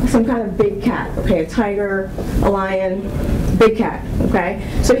by some kind of big cat, okay? A tiger, a lion, big cat, okay?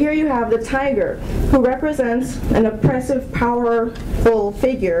 So here you have the tiger, who represents an oppressive, powerful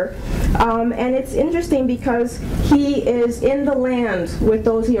figure, and it's interesting because he is in the land with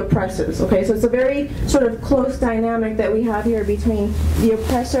those he oppresses, okay? So it's a very sort of close dynamic that we have here between the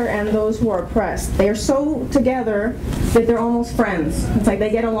oppressor and those who are oppressed. They are so together that they're almost friends. It's like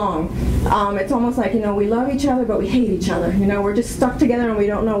they get along. It's almost like, you know, we love each other, but we hate each other. You know, we're just stuck together and we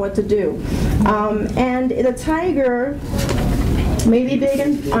don't know what to do. And the tiger may be big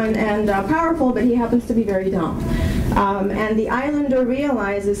and powerful, but he happens to be very dumb. And the islander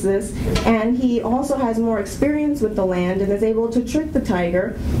realizes this, and he also has more experience with the land and is able to trick the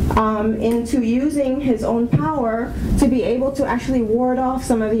tiger into using his own power to be able to actually ward off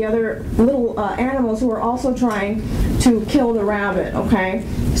some of the other little animals who are also trying to kill the rabbit, okay?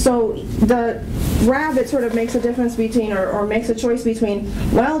 So the rabbit sort of makes a difference between, or makes a choice between,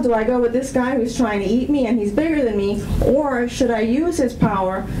 well, do I go with this guy who's trying to eat me and he's bigger than me, or should I use his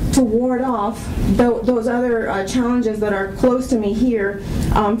power to ward off those other challenges that are close to me here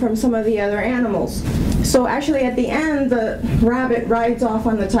from some of the other animals. So actually at the end, the rabbit rides off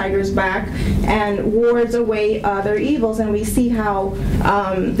on the tiger's back and wards away their evils, and we see how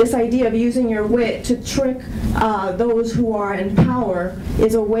this idea of using your wit to trick those who are in power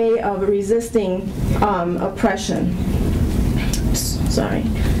is a way of resisting oppression. Sorry.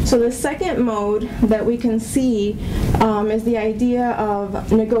 So the second mode that we can see is the idea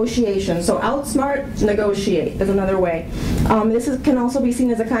of negotiation. So outsmart, negotiate is another way. This can also be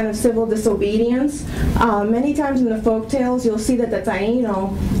seen as a kind of civil disobedience. Many times in the folk tales, you'll see that the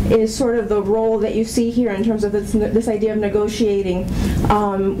taino is sort of the role that you see here in terms of this idea of negotiating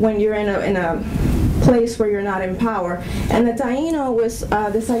when you're in a place where you're not in power. And the taino was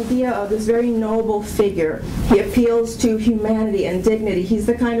this idea of this very noble figure. He appeals to humanity and dignity. He's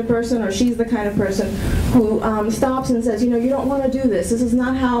the kind of person, or she's the kind of person, who stops and says, you know, you don't want to do this. This is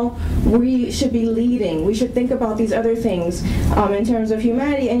not how we should be leading. We should think about these other things in terms of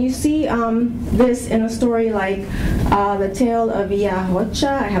humanity. And you see this in a story like the tale of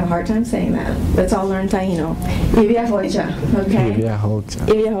Iviahocha. I have a hard time saying that. Let's all learn taino. Iviahocha, okay?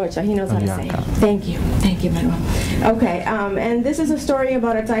 Iviahocha. He knows how to say it. Thank you. Thank you, Manuel. Okay, and this is a story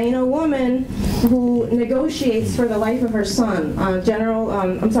about a Taino woman who negotiates for the life of her son.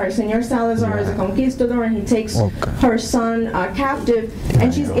 Senor Salazar is a conquistador, and he takes her son captive,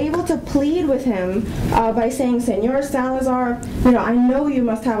 and she's able to plead with him by saying, Senor Salazar, you know, I know you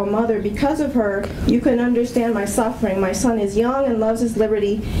must have a mother. Because of her, you can understand my suffering. My son is young and loves his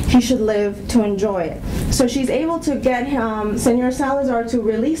liberty. He should live to enjoy it. So she's able to get Senor Salazar to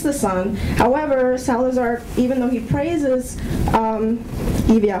release the son. However, Salazar, even though he praises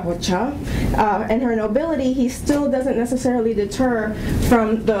Iviahocha and her nobility, he still doesn't necessarily deter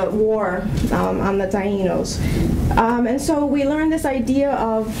from the war on the Tainos. And so we learn this idea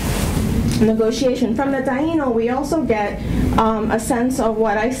of negotiation. From the Taino, we also get a sense of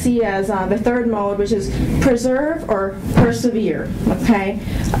what I see as the third mode, which is preserve or persevere. Okay,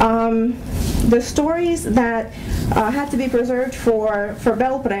 the stories that had to be preserved for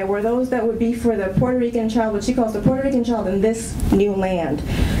Belpré were those that would be for the Puerto Rican child, what she calls the Puerto Rican child in this new land.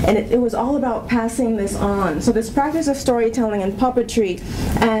 And it was all about passing this on. So this practice of storytelling and puppetry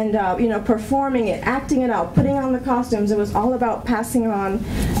and performing it, acting it out, putting on the costumes, it was all about passing on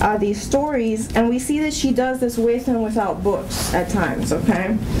these stories. And we see that she does this with and without books at times,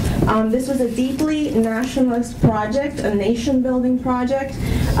 okay? This was a deeply nationalist project, a nation-building project.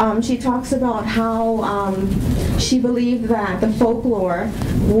 She talks about how she believed that the folklore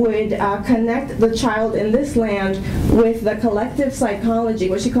would connect the child in this land with the collective psychology,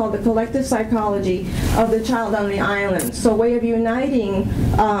 what she called the collective psychology of the child on the island. So a way of uniting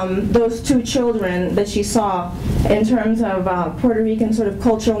those two children that she saw in terms of Puerto Rican sort of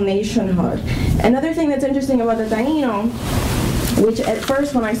cultural nationhood. Another thing that's interesting about the Taino, which at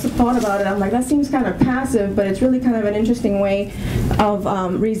first when I thought about it, I'm like, that seems kind of passive, but it's really kind of an interesting way of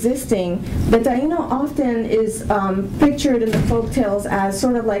resisting. The Taino often is pictured in the folk tales as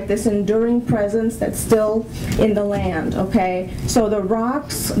sort of like this enduring presence that's still in the land, okay? So the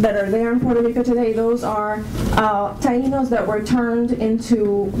rocks that are there in Puerto Rico today, those are Tainos that were turned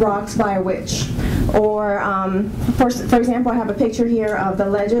into rocks by a witch. Or, for example, I have a picture here of the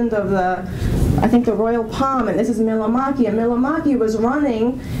legend of I think the royal palm, and this is Milamaki. And Milamaki was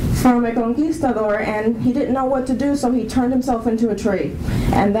running from a conquistador, and he didn't know what to do, so he turned himself into a tree.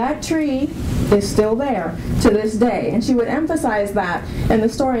 And that tree is still there to this day. And she would emphasize that in the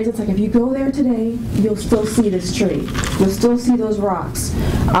stories. It's like, if you go there today, you'll still see this tree. You'll still see those rocks.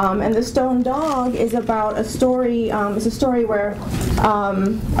 And the stone dog is about a story, it's a story where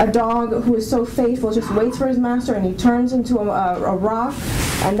a dog who is so faithful just waits for his master, and he turns into a rock,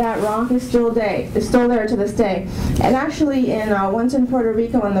 and that rock is still there to this day. And actually, in Once in Puerto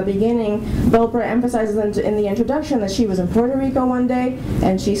Rico, in the beginning, Belpré emphasizes in the introduction that she was in Puerto Rico one day,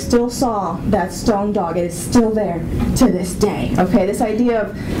 and she still saw that stone dog. It is still there to this day. Okay, this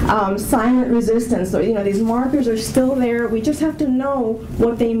idea of silent resistance. So, these markers are still there. We just have to know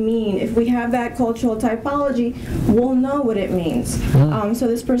what they mean. If we have that cultural typology, we'll know what it means. So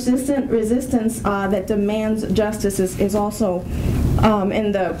this persistent resistance that demands justice is also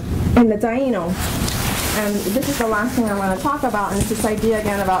in the Taino. And this is the last thing I want to talk about, and it's this idea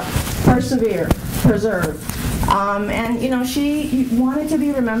again about persevere, preserve. And she wanted to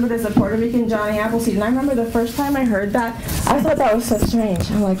be remembered as a Puerto Rican Johnny Appleseed. And I remember the first time I heard that, I thought that was so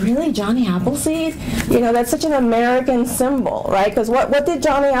strange. I'm like, really, Johnny Appleseed? That's such an American symbol, right? Because what did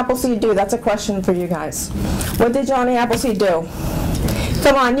Johnny Appleseed do? That's a question for you guys. What did Johnny Appleseed do?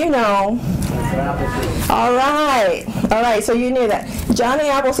 Come on, All right, so you knew that. Johnny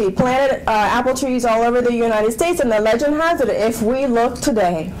Appleseed planted apple trees all over the United States, and the legend has it, if we look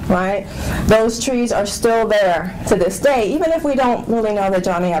today, right, those trees are still there to this day, even if we don't really know that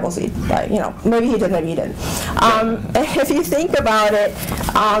Johnny Appleseed, maybe he did, maybe he didn't. If you think about it,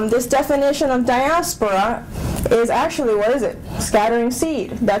 this definition of diaspora is actually, what is it? Scattering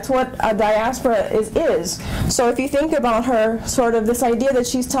seed. That's what a diaspora is. So if you think about her, sort of this idea that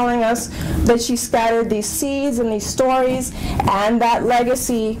she's telling us that she scattered these seeds and these stories, and that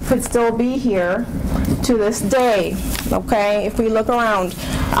legacy could still be here to this day, okay, if we look around.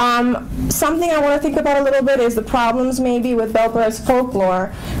 Something I want to think about a little bit is the problems maybe with Belpré's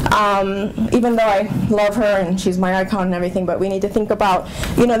folklore, even though I love her and she's my icon and everything, but we need to think about,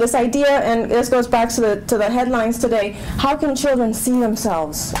 this idea, and this goes back to the headlines today, how can children see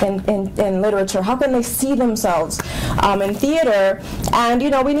themselves in literature? How can they see themselves in theater? And,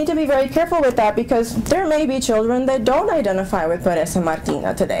 we need to be very careful with that, because there may be children that don't identify with Pérez and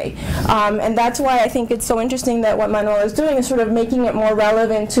Martina today. And that's why I think it's so interesting that what Manuel is doing is sort of making it more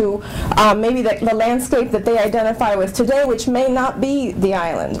relevant to maybe the landscape that they identify with today, which may not be the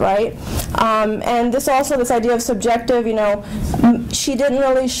island, right? And this idea of subjective, she didn't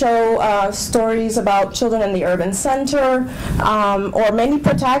really show stories about children in the urban center, or many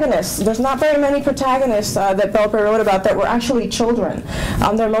protagonists. There's not very many protagonists that Belpré wrote about that were actually children.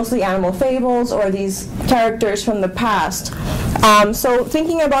 They're mostly animal fables or these characters from the past. So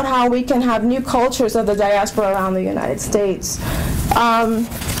thinking about how we can have new cultures of the diaspora around the United States.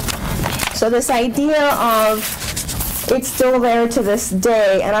 So this idea of it's still there to this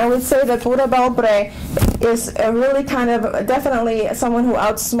day. And I would say that Pura Belpré is a really kind of definitely someone who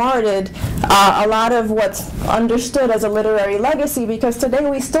outsmarted a lot of what's understood as a literary legacy, because today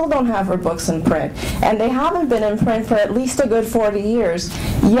we still don't have her books in print, and they haven't been in print for at least a good 40 years.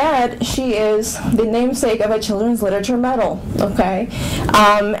 Yet she is the namesake of a children's literature medal. Okay,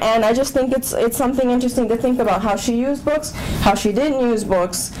 and I just think it's something interesting to think about how she used books, how she didn't use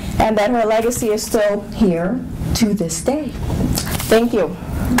books, and that her legacy is still here to this day. Thank you.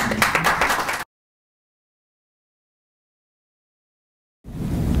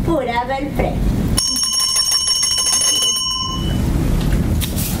 Pura Belpré.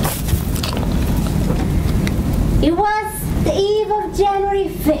 It was the eve of January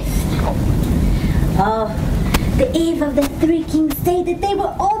 5th. Oh, the eve of the Three Kings Day, the day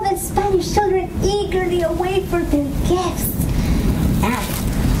where all the Spanish children eagerly await for their gifts. And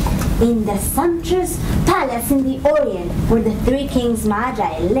in the sumptuous palace in the Orient where the Three Kings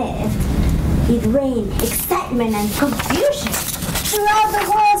Magi lived, it reigned excitement and confusion. Throughout the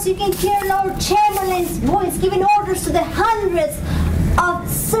halls you can hear Lord Chamberlain's voice giving orders to the hundreds of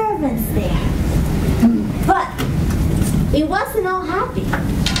servants there. But it wasn't all happy.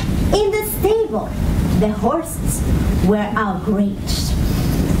 In the stable, the horses were outraged.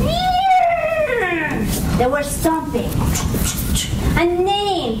 They were stomping and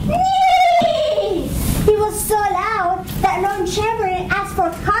neighing. He was so loud that Lord Chamberlain asked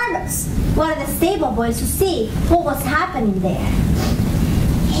for Carlos, one of the stable boys, to see what was happening there.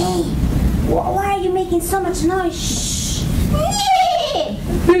 Hey, why are you making so much noise? Shh.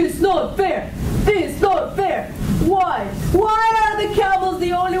 This is not fair. This is not fair. Why? Why are the camels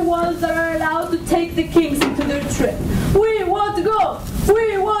the only ones that are allowed to take the kings into their trip? We want to go.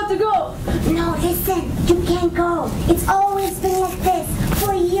 We want to go. No, listen. You can't go. It's always been like this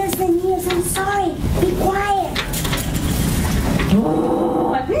for years and years. I'm sorry. Be quiet.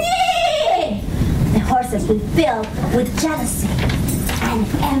 The horses were filled with jealousy and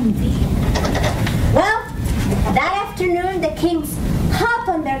envy. Well, that afternoon the kings hopped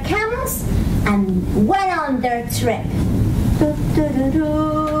on their camels and went on their trip.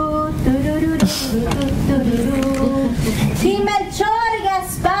 King Melchor,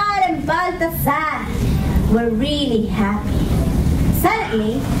 Gaspar, and Balthasar were really happy.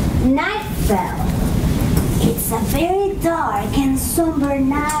 Suddenly, night fell. It's a very dark and somber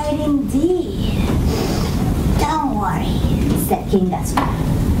night indeed. Don't worry, said King Gaspar.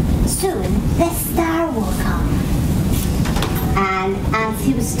 Soon the star will come. And as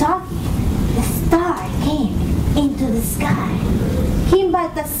he was talking, the star came into the sky. King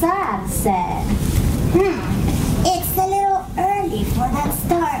Balthasar said, it's a little early for that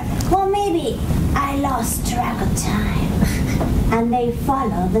star. Well, maybe I lost track of time. And they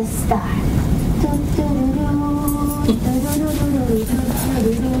followed the star.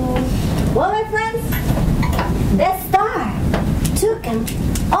 Well, my friends, the star took them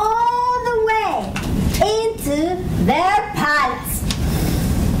all the way into their palace.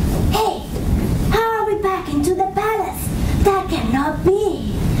 Hey, how are we back into the palace? That cannot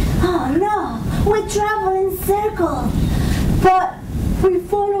be. Oh no, we travel in circles. But we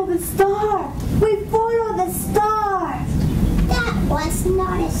follow the star. We follow the star. That was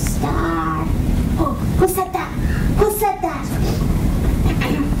not a star. Oh, who said that? Who said that?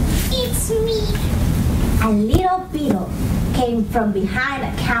 It's me. A little beetle came from behind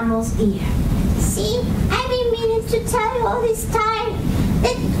a camel's ear. See, I've been meaning to tell you all this time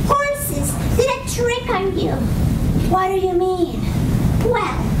that horses did a trick on you. What do you mean?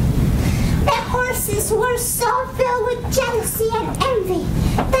 Well, the horses were so filled with jealousy and envy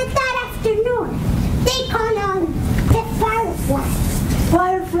that afternoon they called on the firefly.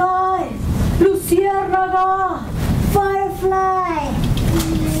 Firefly! Luciérnaga! Firefly!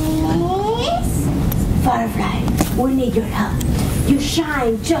 Yes? Firefly, we need your help. You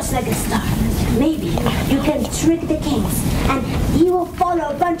shine just like a star. Maybe you can trick the kings, and he will follow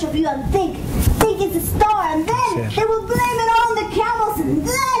a bunch of you and think it's a star, and then they will blame it on the camels, and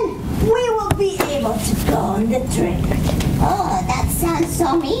then we will be able to go on the trip. Oh, that sounds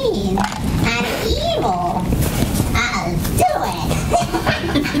so mean and evil. I'll do it.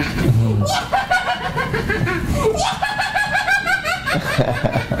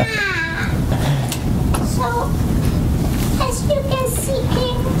 So, as you can see,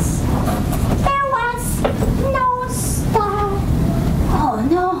 kings, there was no star. Oh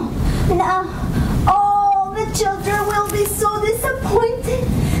no, No. Oh, the children will be so disappointed.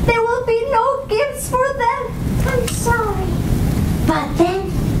 There will be no gifts for them. I'm sorry. But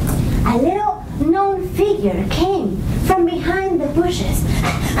then, a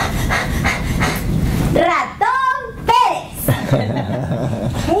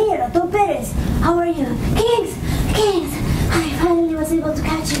Hey, Rato Pérez, how are you? Kings! I finally was able to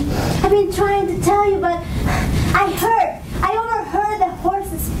catch you. I've been trying to tell you, but I overheard the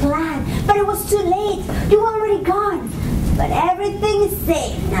horse's plan, but it was too late. You were already gone. But everything is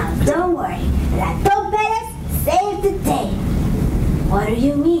safe now, don't worry. Rato Pérez saved the day. What do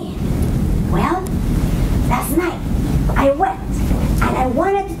you mean? Well, last night I went and I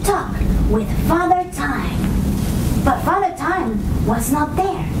wanted to talk with Father Time. But Father Time was not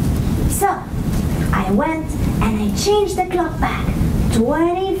there. So I went and I changed the clock back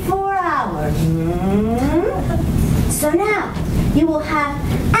 24 hours. So now you will have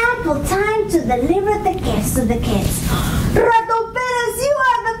ample time to deliver the gifts to the kids. Rato Pérez, you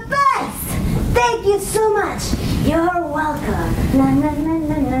are the best! Thank you so much. You're welcome. Na na na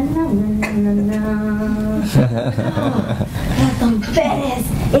na na na na na na. Rato Pérez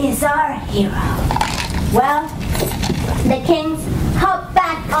is our hero. Well, the kings hop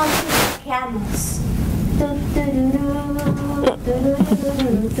back onto the camels.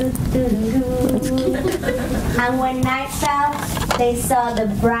 And when night fell, they saw the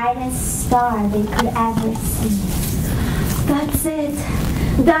brightest star they could ever see. That's it.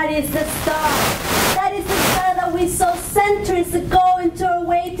 That is the star. That is the star that we saw centuries ago into our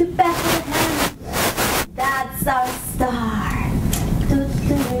way to Bethlehem. That's our star.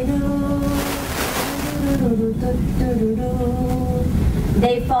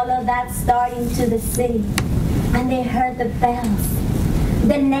 They followed that star into the city, and they heard the bells.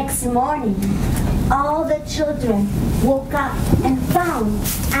 The next morning, all the children woke up and found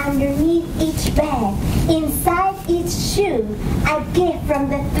underneath each bed, inside each shoe, a gift from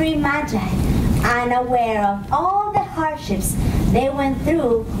the three magi, unaware of all the hardships they went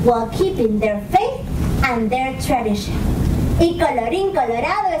through while keeping their faith and their tradition. Y colorín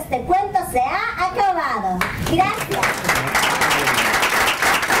colorado, este cuento se ha acabado. Gracias.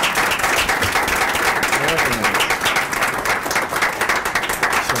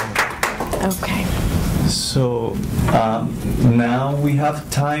 Okay. So now we have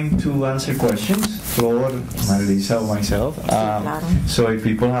time to answer questions. Flor, Marilisa, myself. So if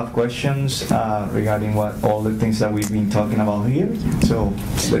people have questions regarding all the things that we've been talking about here, so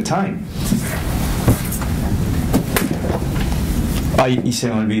it's the time. Ay, y se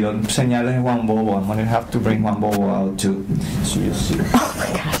me olvidó señales de Juan Bobo. I'm gonna have to bring Juan Bobo out too. Oh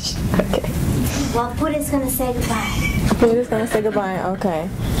my gosh. Okay. Well, Pura's gonna say goodbye. Pura's gonna say goodbye. Okay.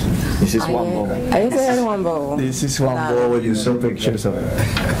 This is Juan Bobo. Ahí está Juan Bobo. This is Juan Bobo. You saw pictures of it.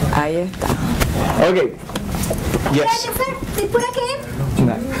 Ahí está. Okay. Yes. Did Pura came?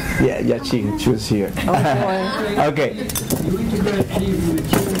 No. Yeah, she was here. Okay. You integrate PV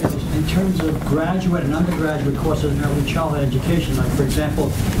materials in terms of graduate and undergraduate courses in early childhood education, like for example,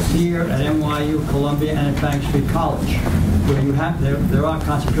 here at NYU, Columbia, and at Bank Street College, where you have there are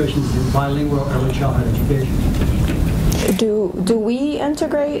concentrations in bilingual early childhood education. Do we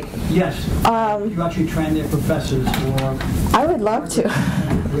integrate? Yes. You actually train their professors, or I would love to.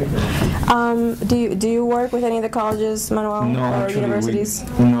 Do you work with any of the colleges, Manuel, or universities?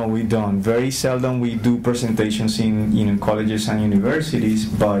 No, we don't. Very seldom we do presentations in colleges and universities,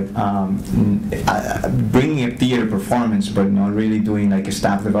 but bringing a theater performance, but not really doing like a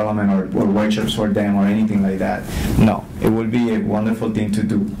staff development or workshops for them or anything like that. No, it would be a wonderful thing to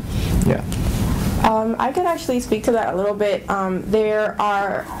do. Yeah. I could actually speak to that a little bit. There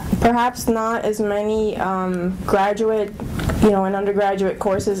are perhaps not as many graduate, and undergraduate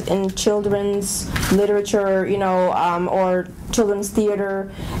courses in children's literature, or children's theater,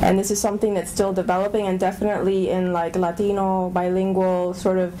 and this is something that's still developing, and definitely in like Latino, bilingual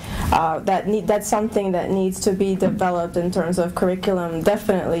sort of, that's something that needs to be developed in terms of curriculum,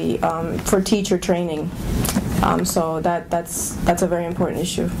 definitely for teacher training. So that's a very important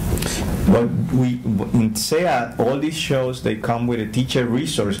issue. But in SEA, all these shows, they come with a teacher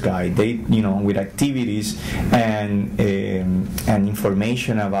resource guide. They, with activities and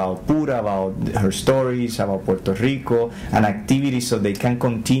information about Pura, about her stories, about Puerto Rico, and activities so they can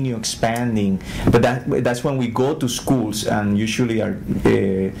continue expanding. But that's when we go to schools, and usually are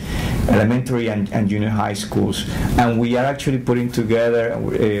elementary and junior high schools, and we are actually putting together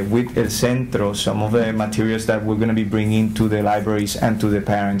with El Centro some of the materials that we're going to be bringing to the libraries and to the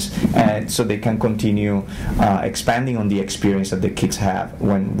parents, and so they can continue expanding on the experience that the kids have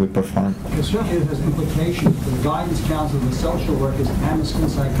when we perform. It certainly has implications for the guidance counselors, the social workers, and the school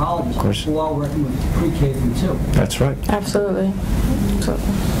psychologists who are working with pre-K through 2. That's right. Absolutely.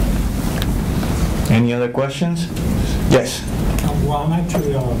 Any other questions? Yes. Well, I'm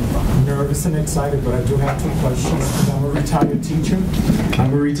actually nervous and excited, but I do have 2 questions. I'm a retired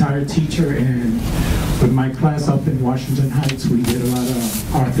teacher. And With my class up in Washington Heights, we did a lot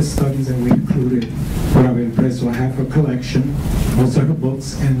of art studies, and we included Pura Belpré. So I have her collection, most of her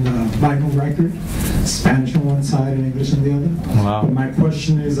books, and vinyl record, Spanish on one side and English on the other. Wow. But my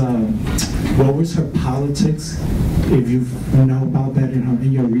question is, what was her politics, if you know about that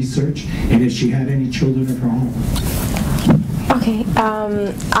in your research, and if she had any children of her own? Okay,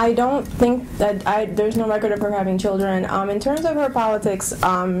 I don't think that there's no record of her having children. In terms of her politics,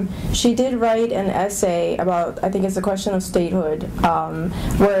 she did write an essay about, I think it's the question of statehood,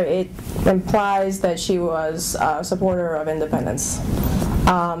 where it implies that she was a supporter of independence.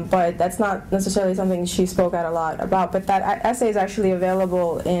 But that's not necessarily something she spoke out a lot about. But that essay is actually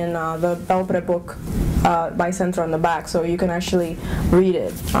available in the Belpré book by Centro on the back, so you can actually read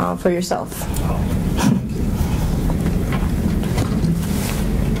it for yourself.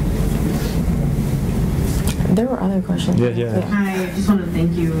 There were other questions. Yeah. Hi, I just want to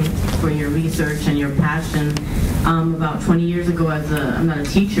thank you for your research and your passion. About 20 years ago, I'm not a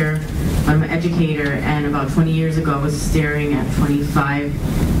teacher, but I'm an educator, and about 20 years ago, I was staring at 25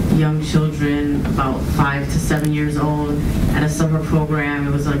 young children, about 5 to 7 years old, at a summer program.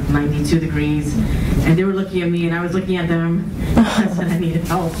 It was like 92 degrees, and they were looking at me, and I was looking at them. I said I needed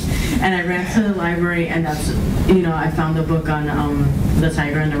help, and I ran to the library, and I found a book on the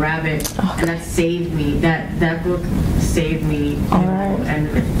tiger and the rabbit, and that saved me. That book saved me. And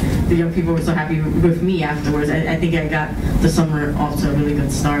the young people were so happy with me afterwards. I think I got the summer off to a really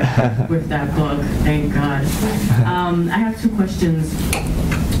good start with that book. Thank God. I have two questions.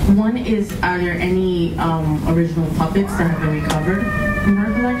 One is, are there any original puppets that have been recovered from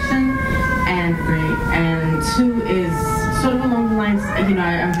her collection? And two is sort of along the lines,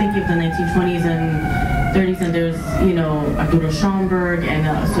 I'm thinking of the 1920s and 30s, and there's, Arturo Schomburg and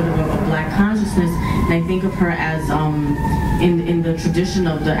sort of a black consciousness, and I think of her as in the tradition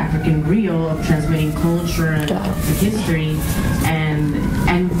of the African griot of transmitting culture and history, and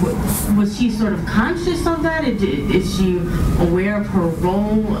was she sort of conscious of that? Is she aware of her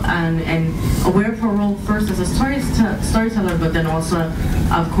role and aware of her role first as a storyteller, but then also,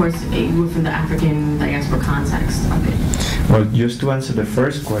 of course, within the African diaspora context of it? Well, just to answer the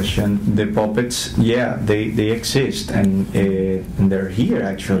first question, the puppets, yeah, they exist, and they're here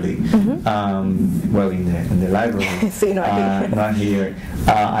actually. Mm-hmm. Well, in the library. So not here.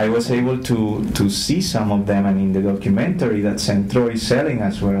 I was able to see some of them, and in the documentary that Centro is selling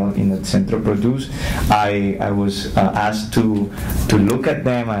as well, in that Centro produced, I was asked to look at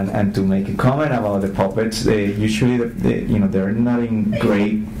them and to make a comment about the puppets. Usually, they're not in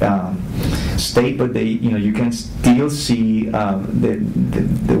great state, but you can still see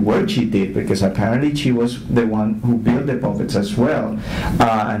the work she did, because apparently she was the one who built the puppets as well,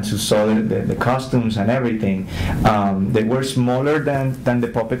 and she saw the costumes and everything. They were smaller than the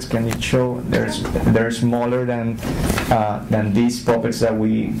puppets can show. They're smaller than these puppets that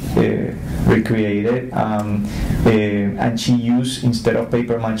we recreated, and she used, instead of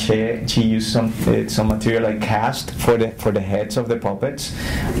paper mache, she used some material like cast for the heads of the puppets.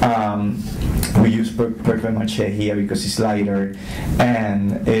 We use paper mache here because it's lighter,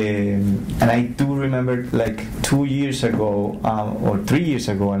 and I do remember, like 2 years ago or 3 years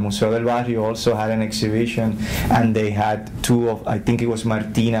ago, El Museo del Barrio also had an exhibition, and they had two of, I think it was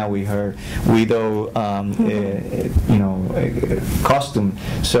Martina with her widow costume.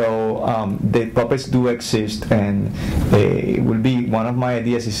 So the puppets do exist, and it will be one of my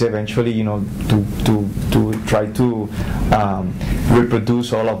ideas is eventually to try to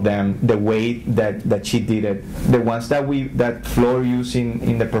reproduce all of them the way that she did it. The ones that Flor used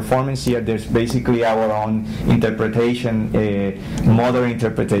in the performance here, there's basically our own interpretation, modern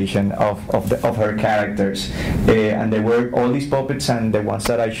interpretation of her characters, and they were all these puppets, and the ones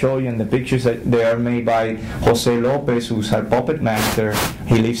that I show you in the pictures, they are made by Jose Lopez, who's our puppet master.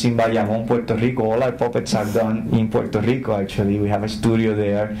 He lives in Bayamón, Puerto Rico. All our puppets are done in Puerto Rico, actually. We have a studio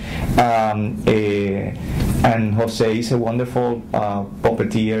there. And Jose is a wonderful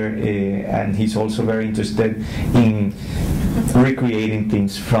puppeteer, and he's also very interested in recreating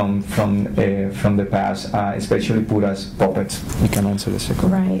things from the past, especially Pura's puppets. You can answer the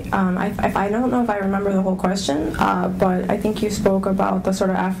second. Right. I don't know if I remember the whole question, but I think you spoke about the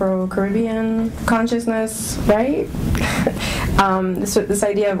sort of Afro-Caribbean consciousness, right? This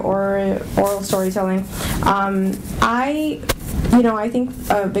idea of oral storytelling. I think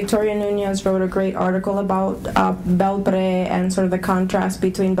Victoria Nunez wrote a great article about Belpré and sort of the contrast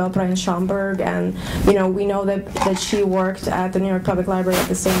between Belpré and Schomburg, and we know that she worked at the New York Public Library at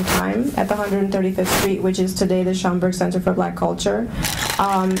the same time at the 135th Street, which is today the Schomburg Center for Black Culture.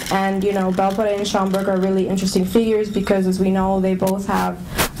 And Belpré and Schomburg are really interesting figures because, as we know, they both have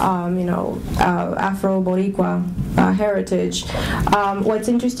Afro-Boricua heritage. What's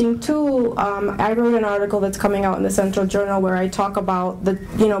interesting too, I wrote an article that's coming out in the Central Journal where I talk about the,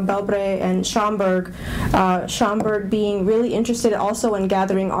 Belpré and Schomburg being really interested also in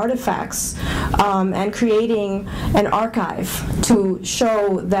gathering artifacts and creating an archive to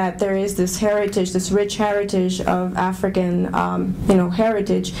show that there is this heritage, this rich heritage of African,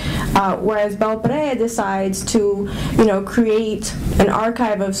 heritage, whereas Belpré decides to, create an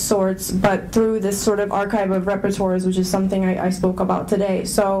archive of sorts, but through this sort of archive of repertoires, which is something I spoke about today.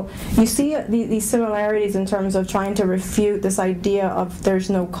 So you see these similarities in terms of trying to refute this idea of there's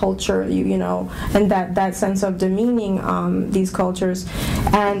no culture, and that sense of demeaning these cultures.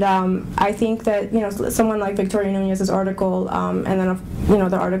 And I think that someone like Victoria Nunez's article, and then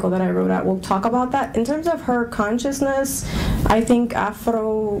the article that I wrote out will talk about that. In terms of her consciousness, I think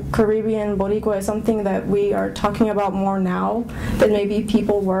Afro-Caribbean Boricua is something that we are talking about more now than maybe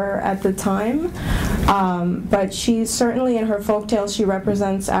people were at the time. But she's certainly, in her folktales, she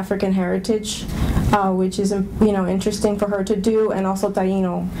represents African heritage, which is interesting for her to do, and also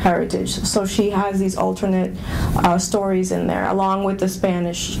Taino heritage. So she has these alternate stories in there, along with the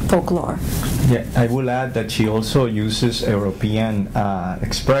Spanish folklore. Yeah, I will add that she also uses European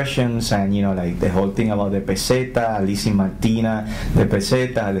expressions, and like the whole thing about the peseta, Alicia Martina, the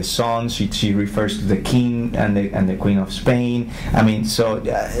peseta, the son. She refers to the king and the queen of Spain. I mean, so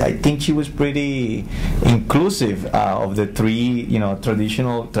I think she was pretty inclusive of the three.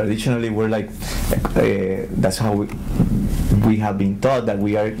 Traditionally we're like that's how we have been taught that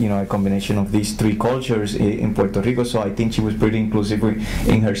we are a combination of these three cultures in Puerto Rico. So I think she was pretty inclusive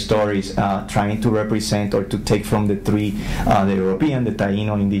in her stories, trying to represent or to take from the three, the European, the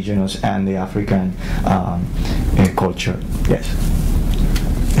Taino, indigenous, and the African culture. Yes.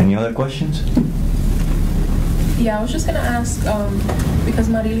 Any other questions? Yeah, I was just going to ask, because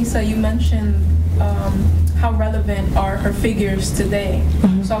Marilisa, you mentioned how relevant are her figures today.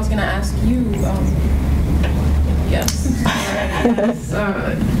 Mm-hmm. So I was going to ask you,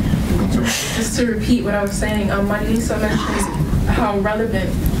 just to repeat what I was saying, Marilisa mentioned how relevant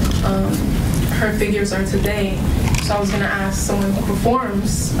her figures are today. So I was going to ask someone who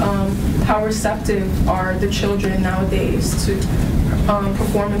performs, how receptive are the children nowadays to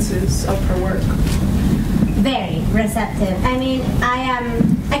performances of her work? Very receptive. I mean,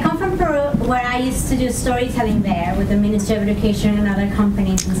 I come from Peru, where I used to do storytelling there with the Ministry of Education and other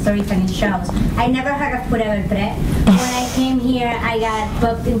companies and storytelling shows. I never heard of Pura Belpré. When I came here, I got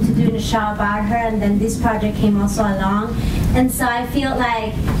booked into doing a show about her, and then this project came also along. And so I feel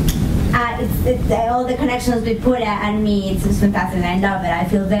like all the connections with Pura and me, it's fantastic. I love it. I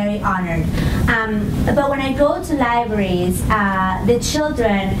feel very honored. But when I go to libraries, the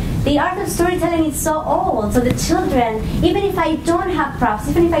children, the art of storytelling is so old. So the children, even if I don't have props,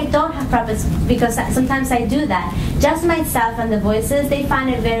 because sometimes I do that, just myself and the voices, they find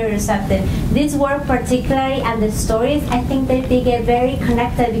it very receptive. This work particularly and the stories, I think that they get very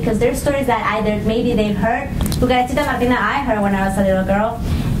connected because they're stories that either maybe they've heard, Pucaratita Martina I heard when I was a little girl,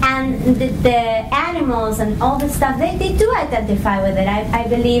 and the animals and all the stuff, they do identify with it. I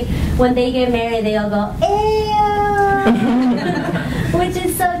believe when they get married, they all go, ew, which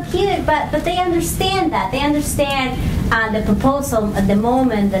is so cute, but they understand that. They understand the proposal, the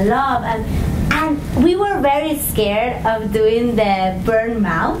moment, the love, and we were very scared of doing the burn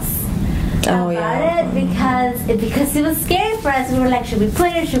mouths. It because it was scary for us. We were like, should we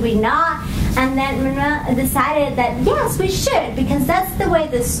put it, should we not? And then Manuel decided that yes, we should, because that's the way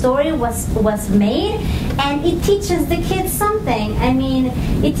the story was made, and it teaches the kids something. I mean,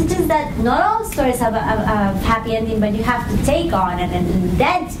 it teaches that not all stories have a happy ending, but you have to take on it, and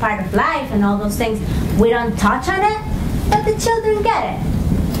that's part of life and all those things. We don't touch on it, but the children get it.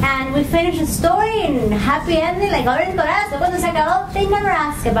 And we finish the story and happy ending, like Orange Corazón, cuando se acabó, they never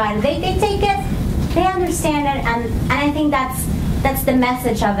ask about it. They take it, they understand it, and I think that's the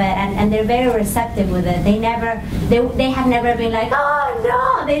message of it, and they're very receptive with it. They have never been like, oh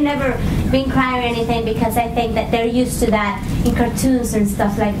no, they've never been crying or anything, because I think that they're used to that in cartoons and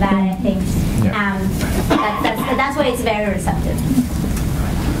stuff like that. I think that's why it's very receptive.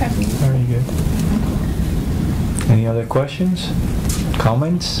 Okay. Very good. Any other questions?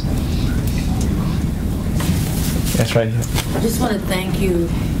 Comments? Yes, right here. I just want to thank you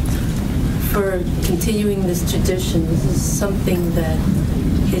for continuing this tradition. This is something that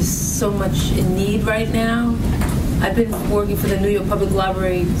is so much in need right now. I've been working for the New York Public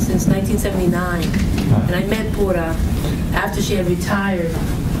Library since 1979, and I met Pura after she had retired,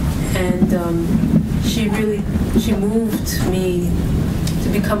 and she moved me to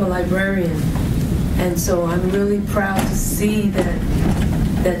become a librarian. And so I'm really proud to see that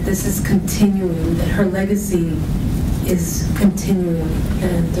that this is continuing, that her legacy is continuing.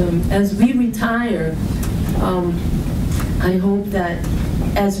 And as we retire, I hope that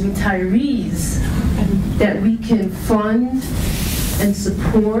as retirees, that we can fund and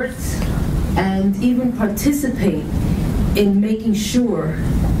support and even participate in making sure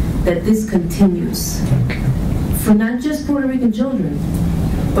that this continues. For not just Puerto Rican children,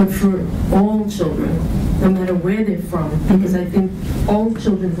 but for all children, no matter where they're from, because I think all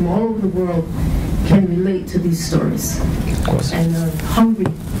children from all over the world can relate to these stories and are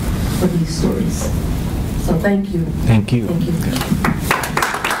hungry for these stories. So thank you. Thank you. Thank you.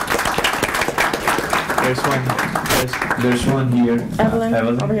 There's one here. Evelyn,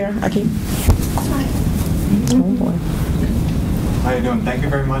 over here. Aki. Oh boy. How you doing? Thank you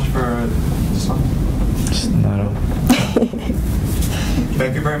very much for this one.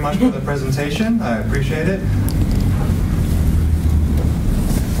 Thank you very much for the presentation. I appreciate it.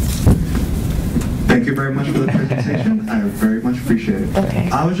 Thank you very much for the presentation. I very much appreciate it. Okay.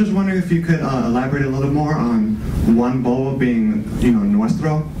 I was just wondering if you could elaborate a little more on Juan Bobo being,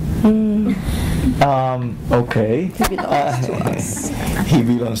 nuestro. Okay. He belongs to us. He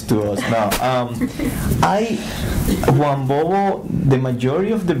belongs to us. Now, Juan Bobo, the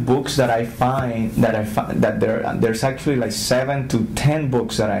majority of the books that I find, there's actually like 7 to 10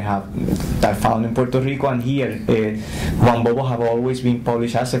 books that I found in Puerto Rico, and here, Juan Bobo have always been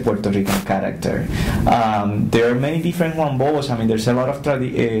published as a Puerto Rican character. There are many different Juan Bobos. I mean, there's a lot of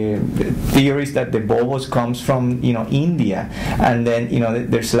theories that the Bobos comes from, India, and then,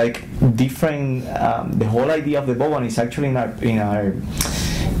 there's like different, the whole idea of the Bobo, and it's actually in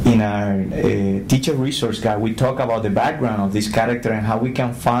our teacher resource guide, we talk about the background of this character and how we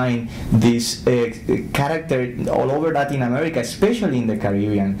can find this character all over Latin America, especially in the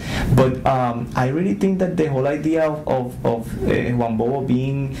Caribbean. But I really think that the whole idea of Juan Bobo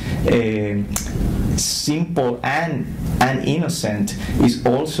being simple and innocent is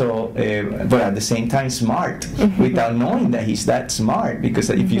also, but at the same time smart, without knowing that he's that smart. Because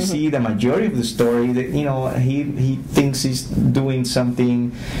if you see the majority of the story, that he thinks he's doing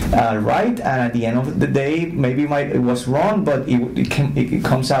something right, and at the end of the day, maybe it was wrong, but it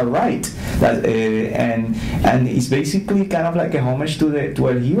comes out right. And it's basically kind of like a homage to El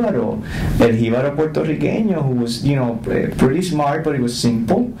Jíbaro Puertorriqueño, who was pretty smart, but he was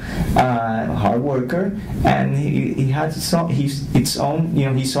simple, hard worker, and he had his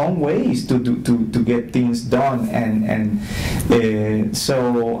own ways to get things done, and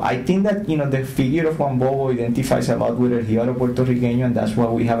so I think that the figure of Juan Bobo identifies a lot with El Jíbaro Puertorriqueño, and that's why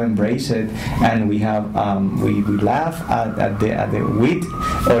we have embraced it, and we have we laugh at the wit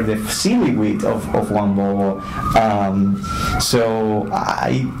or the silly wit of Juan Bobo. So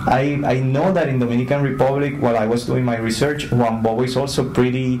I know that in Dominican Republic, while I was doing my research, Juan Bobo is also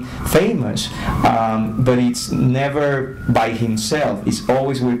pretty famous, but it's never by himself. It's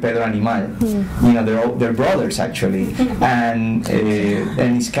always with Pedro Animal. They're brothers actually, and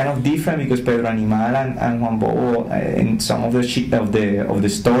it's kind of different because Pedro Animal and Juan Bobo, in some of the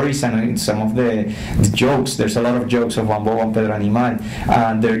stories and in some of the jokes, there's a lot of jokes of Juan Bobo and Pedro Animal.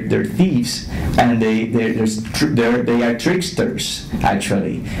 They're thieves, and they are tricksters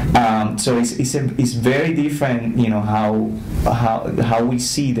actually. So it's very different, how we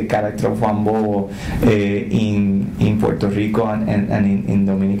see the character of Juan Bobo in Puerto Rico and in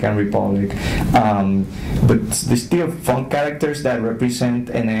Dominican Republic. But there's still fun characters that represent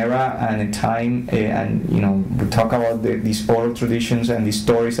an era and a time, and we talk about these oral traditions and these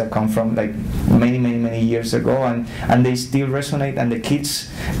stories that come from like many years ago, and they still resonate, and the kids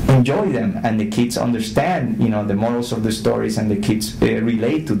enjoy them, and the kids understand the morals of the stories, and the kids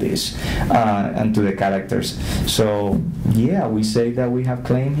relate to this and to the characters. So yeah, we say that we have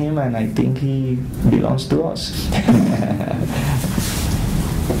claimed him, and I think he belongs to us.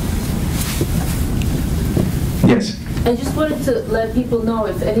 Yes. I just wanted to let people know,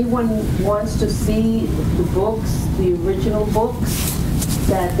 if anyone wants to see the books, the original books,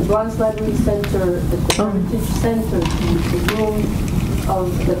 that the Bronx Library Center, the Heritage Center, the room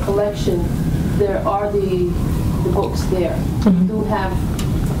of the collection, there are the books there. We do have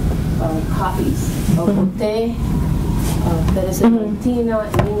copies of Boté, Pérez and Martina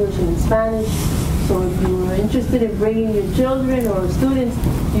in English and in Spanish. So if you're interested in bringing your children or students,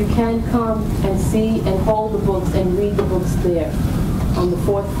 you can come and see and hold the books and read the books there on the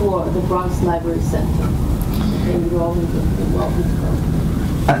 4th floor of the Bronx Library Center. And you're all welcome to come.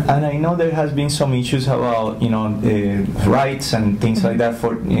 And I know there has been some issues about, rights and things like that.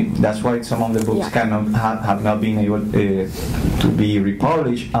 That's why some of the books have not been able to be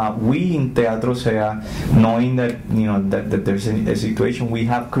republished. We in Teatro Sea, knowing that that there's a situation, we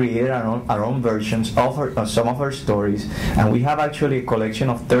have created our own versions of some of our stories, and we have actually a collection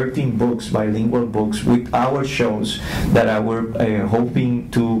of 13 books, bilingual books, with our shows that we're hoping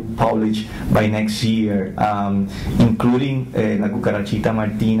to publish by next year, including La Cucarachita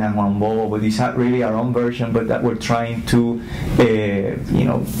Martina and Juan Bobo. But these are really our own version, but that we're trying to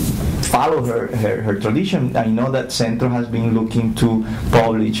follow her tradition. I know that Centro has been looking to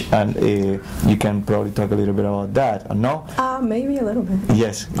publish, and you can probably talk a little bit about that, no? Maybe a little bit.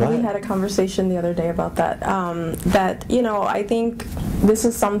 Yes, go ahead. We had a conversation the other day about that. That I think this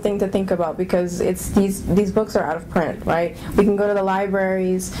is something to think about, because it's these books are out of print, right? We can go to the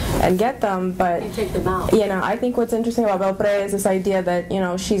libraries and get them, but you take them out. I think what's interesting about Belpré is this idea that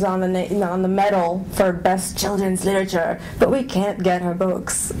she's on the medal for best children's literature, but we can't get her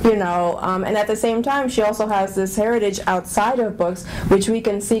books, and at the same time she also has this heritage outside of books, which we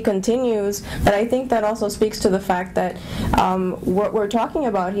can see continues. But I think that also speaks to the fact that what we're talking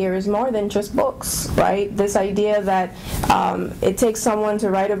about here is more than just books, right? This idea that it takes someone to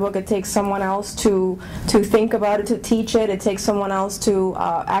write a book, it takes someone else to think about it, to teach it, it takes someone else to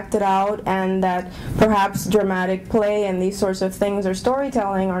act it out, and that perhaps dramatic play and these sorts of things, or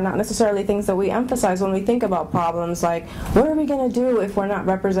storytelling, are not necessarily things that we emphasize when we think about problems like, what are we going to do if we're not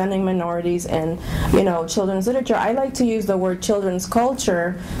representing minorities in children's literature? I like to use the word children's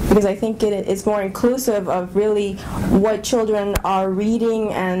culture, because I think it's more inclusive of really what children are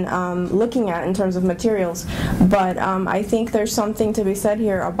reading and looking at in terms of materials. But I think there's something to be said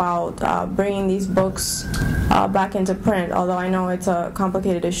here about bringing these books back into print, although I know it's a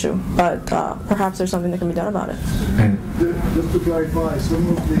complicated issue, but perhaps there's something that can be done about it. Just to clarify, some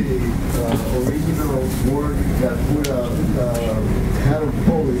of the original work that Pura had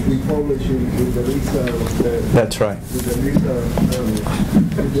published, we published in the Lisa. That's right. The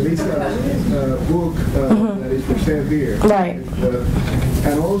Lisa book that is for sale here. Right.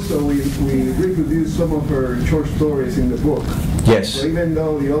 And also we reproduced some of her short stories in the book. Yes. So even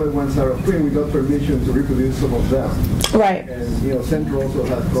though the other ones are of print, we got permission to reproduce some of them. Right. And Centro also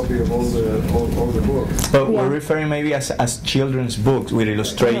has a copy of all the books. But we're referring maybe as children's books with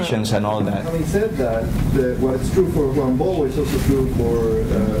illustrations and all that. Having said that, what is true for Juan Bobo is also true for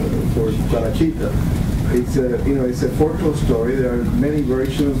Cucarachita. It's a folklore story. There are many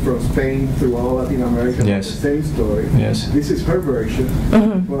versions from Spain through all Latin America. Yes. The same story. Yes. This is her version,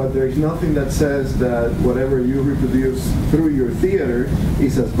 but there is nothing that says that whatever you reproduce through your theater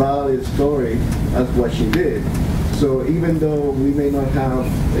is as valid a story as what she did. So even though we may not have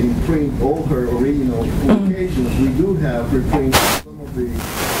in print all her original publications, we do have reprints some of the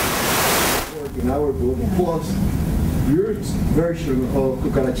work in our book, plus your version of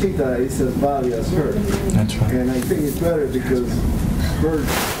Cucarachita is as valid as her. That's right. And I think it's better because her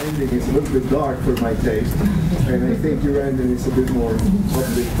ending is a little bit dark for my taste, and I think your ending is a bit more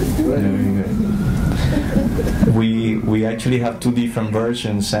uplifting. We actually have two different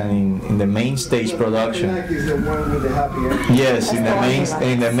versions, and in the main stage production. Yes,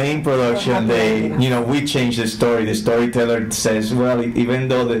 in the main production, we changed the story. The storyteller says, well, even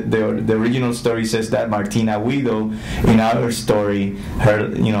though the original story says that Martina widow, in our story, her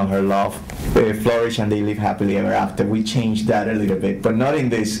love flourish and they live happily ever after. We changed that a little bit, but not in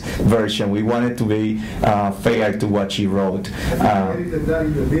this version. We wanted to be fair to what she wrote.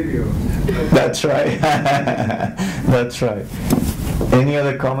 That's right. That's right. Any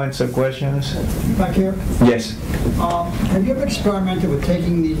other comments or questions? Back here? Yes. Have you ever experimented with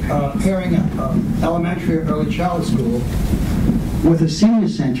taking the pairing elementary or early childhood school with a senior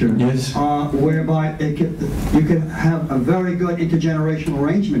center? Yes. Whereby you can have a very good intergenerational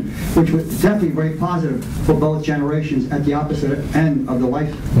arrangement, which was definitely very positive for both generations at the opposite end of the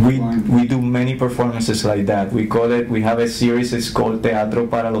lifeline. We do many performances like that. We have a series, it's called Teatro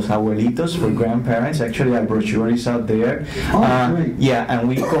para los Abuelitos, for grandparents. Actually, our brochure is out there. Oh, great. Yeah, and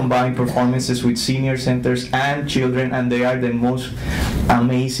we combine performances with senior centers and children, and they are the most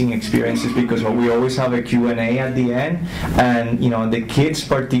amazing experiences because we always have a Q&A at the end, and the kids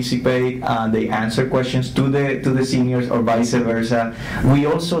participate, they answer questions to the seniors or vice versa. We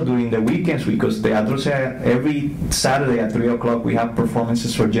also during the weekends, because Teatro Sea, every Saturday at 3 o'clock we have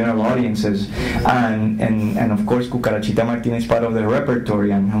performances for general audiences, and of course Cucarachita Martina is part of the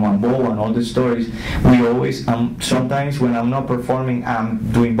repertory, and Juan Bobo and all the stories. We always sometimes when I'm not performing,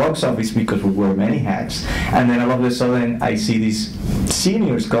 I'm doing box office because we wear many hats, and then all of a sudden I see these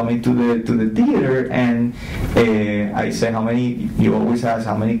seniors coming to the theater, and I said, how many? You always ask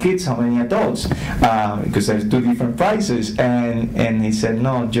how many kids, how many adults, because there's 2 different prices, and he said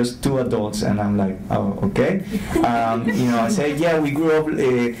no, just 2 adults, and I'm like, oh, okay. I said, yeah, we grew up with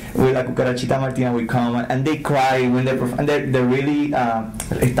La Cucarachita Martina. We come and they cry when they perform. They're really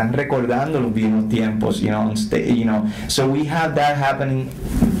están recordando los viejos tiempos, on stage, So we have that happening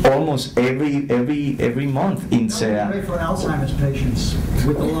almost every month in SEA. Great for Alzheimer's patients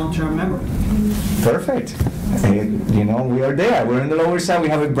with a long-term memory. Perfect. We are there. We're in the Lower Side. We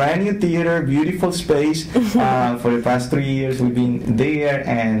have a brand new theater, beautiful space. For the past 3 years, we've been there,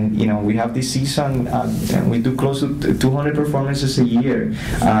 and we have this season, and we do close to 200 performances a year.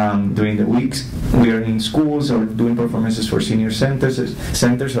 During the weeks, we are in schools or doing performances for senior centers,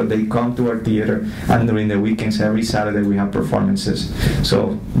 so they come to our theater, and during the weekends, every Saturday, we have performances.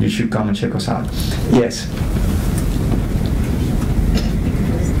 So you should come and check us out. Yes.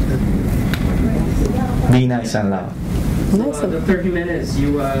 Be nice and loud. Dr. Jimenez,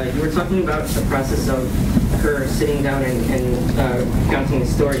 you were talking about the process of her sitting down and counting the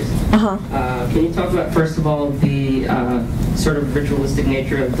stories. Can you talk about, first of all, the sort of ritualistic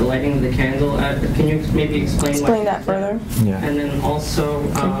nature of the lighting of the candle? Can you maybe explain that further? Yeah. And then also,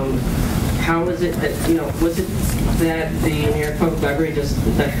 how was it that, was it that the New York Public Library just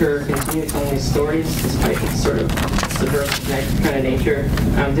let her continue telling these stories despite its sort of subversive kind of nature?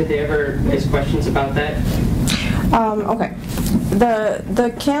 Did they ever raise questions about that? Okay.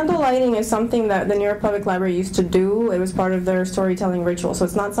 The candle lighting is something that the New York Public Library used to do. It was part of their storytelling ritual, so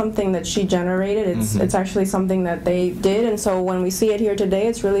it's not something that she generated. It's actually something that they did, and so when we see it here today,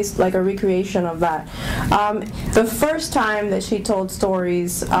 it's really like a recreation of that. The first time that she told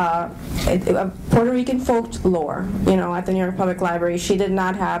stories, Puerto Rican folk lore, at the New York Public Library, she did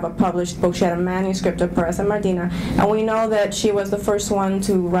not have a published book. She had a manuscript of Pérez and Martina, and we know that she was the first one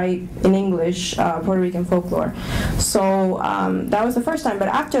to write in English Puerto Rican folklore. So that was the first time, but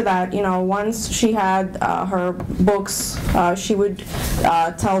after that, once she had her books, she would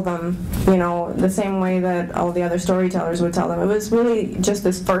tell them, the same way that all the other storytellers would tell them. It was really just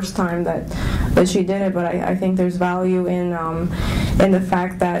this first time that she did it, but I think there's value in the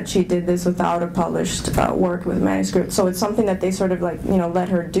fact that she did this without a published work with manuscript. So it's something that they sort of let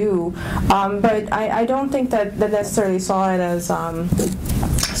her do, but I don't think that necessarily saw it as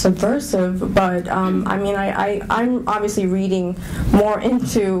subversive, but I'm obviously reading more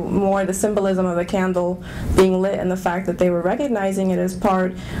into the symbolism of the candle being lit and the fact that they were recognizing it as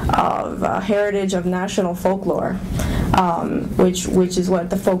part of heritage of national folklore, which is what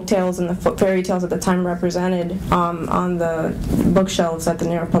the folk tales and the fairy tales at the time represented on the bookshelves at the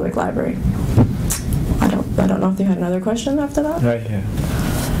New York Public Library. I don't know if you had another question after that? Right here.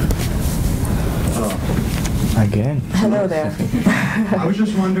 Again. Hello there. I was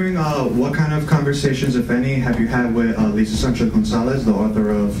just wondering what kind of conversations, if any, have you had with Lisa Sanchez-Gonzalez, the author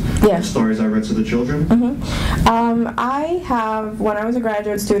of the stories I read to the children? I have, when I was a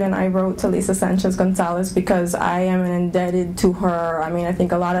graduate student, I wrote to Lisa Sanchez-Gonzalez because I am indebted to her. I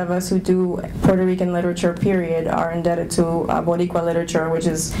think a lot of us who do Puerto Rican literature, period, are indebted to Boricua literature, which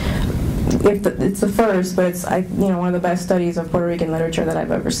is it's the first, but it's one of the best studies of Puerto Rican literature that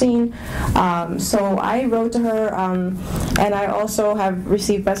I've ever seen. So I wrote to her, and I also have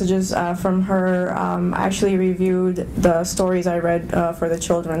received messages from her. I actually reviewed the stories I read for the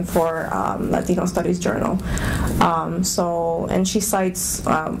children for Latino Studies Journal. And she cites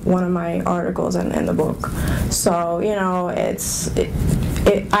one of my articles in the book. So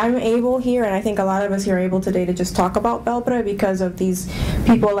I'm able here, and I think a lot of us here are able today to just talk about Belpré because of these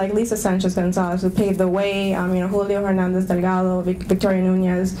people like Lisa Sanchez-Gonzalez who paved the way, Julio Hernandez Delgado, Victoria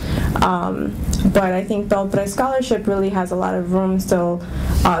Nunez. But I think Belpré scholarship really has a lot of room still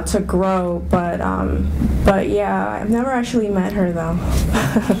to grow. But yeah, I've never actually met her though.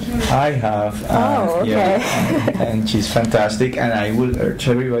 I have. Okay. Yeah, and she's fantastic, and I will urge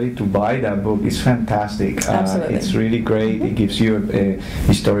everybody to buy that book. It's fantastic. Absolutely. It's really great. It gives you a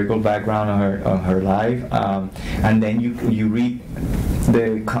historical background on her life, and then you read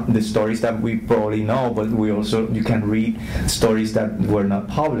the stories that we probably know, but you can read stories that were not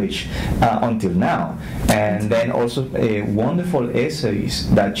published until now, and then also wonderful essays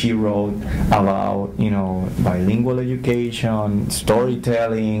that she wrote about bilingual education,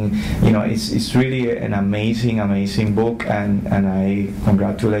 storytelling. It's really an amazing book, and I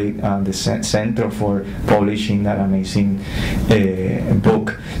congratulate the Centro for publishing that amazing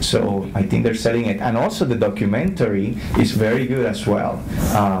book. So I think they're selling it, and also the documentary is very good as well.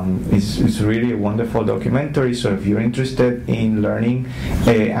 well. It's really a wonderful documentary. So if you're interested in learning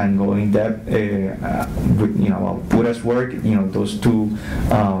and going in depth with about Pura's work, those two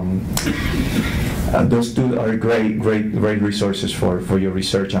are great resources for your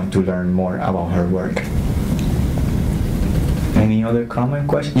research and to learn more about her work. Any other comment,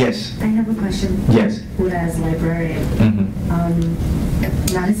 question? Yes. I have a question. Yes. Pura as librarian,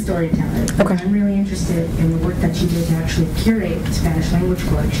 not a storyteller. Okay. I'm really interested in the work that you did to actually curate Spanish language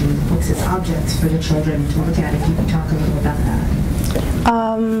collection, books as objects for the children to look at. If you could talk a little about that.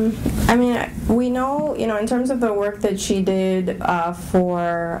 I mean, we know, in terms of the work that she did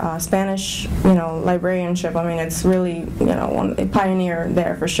for Spanish, librarianship, I mean, it's really, a pioneer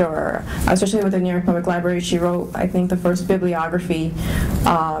there for sure. Especially with the New York Public Library, she wrote, I think, the first bibliography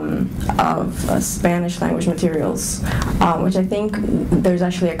of Spanish language materials, which I think there's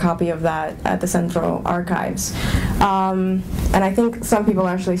actually a copy of that at the Centro archives. And I think some people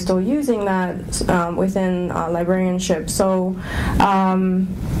are actually still using that within librarianship. So,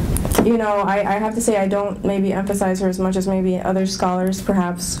 I have to say I don't maybe emphasize her as much as maybe other scholars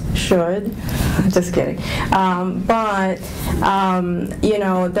perhaps should. Just kidding.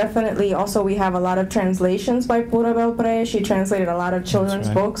 Definitely also we have a lot of translations by Pura Belpré. She translated a lot of children's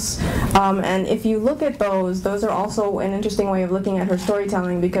books. And if you look at those are also an interesting way of looking at her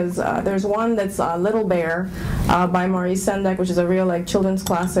storytelling, because there's one that's Little Bear by Maurice Sendak, which is a real children's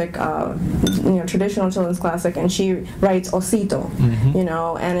classic, traditional children's classic, and she writes Osito,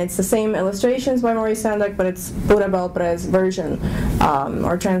 and it's the same illustrations by Maurice Sendak, but it's Pura Belpré's version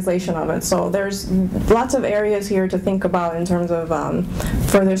or translation of it. So there's lots of areas here to think about in terms of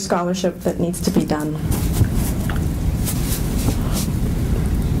further scholarship that needs to be done.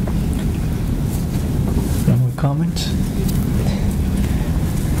 No more comments?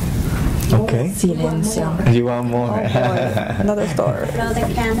 Okay. Silencio. You want more? Oh, another story.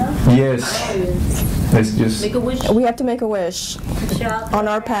 Another candle? Yes. Let's just make a wish. We have to make a wish on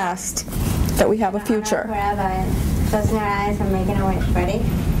our past that we have a future. Closing our eyes and making a wish. Ready?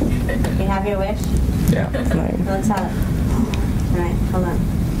 You have your wish? Yeah. Let's have it. Alright, hold on.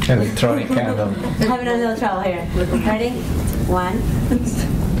 Electronic candle. I'm having a little trouble here. Ready? 1,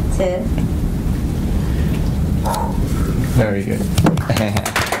 2. Very good.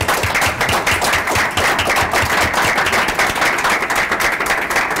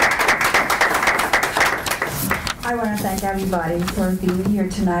 I want to thank everybody for being here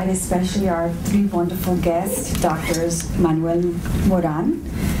tonight, especially our 3 wonderful guests, Doctors Manuel Morán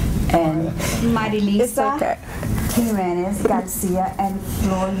and Marilisa Jiménez-García and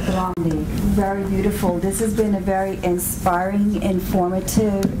Flor Bromley. Very beautiful. This has been a very inspiring,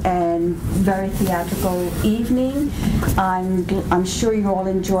 informative, and very theatrical evening. I'm sure you all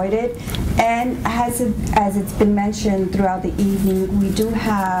enjoyed it. And as it's been mentioned throughout the evening, we do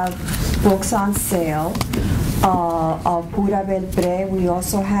have books on sale of Pura Belpré. We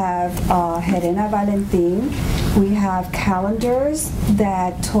also have Helena Valentin. We have calendars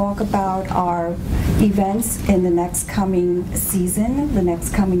that talk about our events in the next coming season, the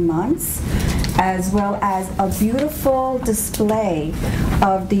next coming months, as well as a beautiful display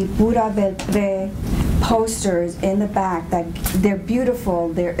of the Pura Belpré posters in the back. That they're beautiful.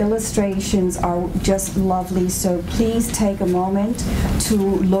 Their illustrations are just lovely. So please take a moment to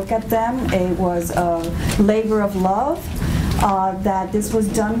look at them. It was a labor of love that this was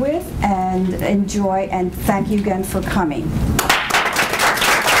done with, and enjoy, and thank you again for coming.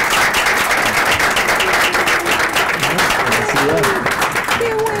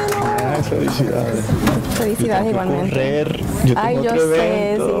 Felicidades igualmente. Ay, yo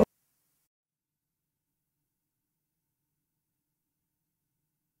sé, sí.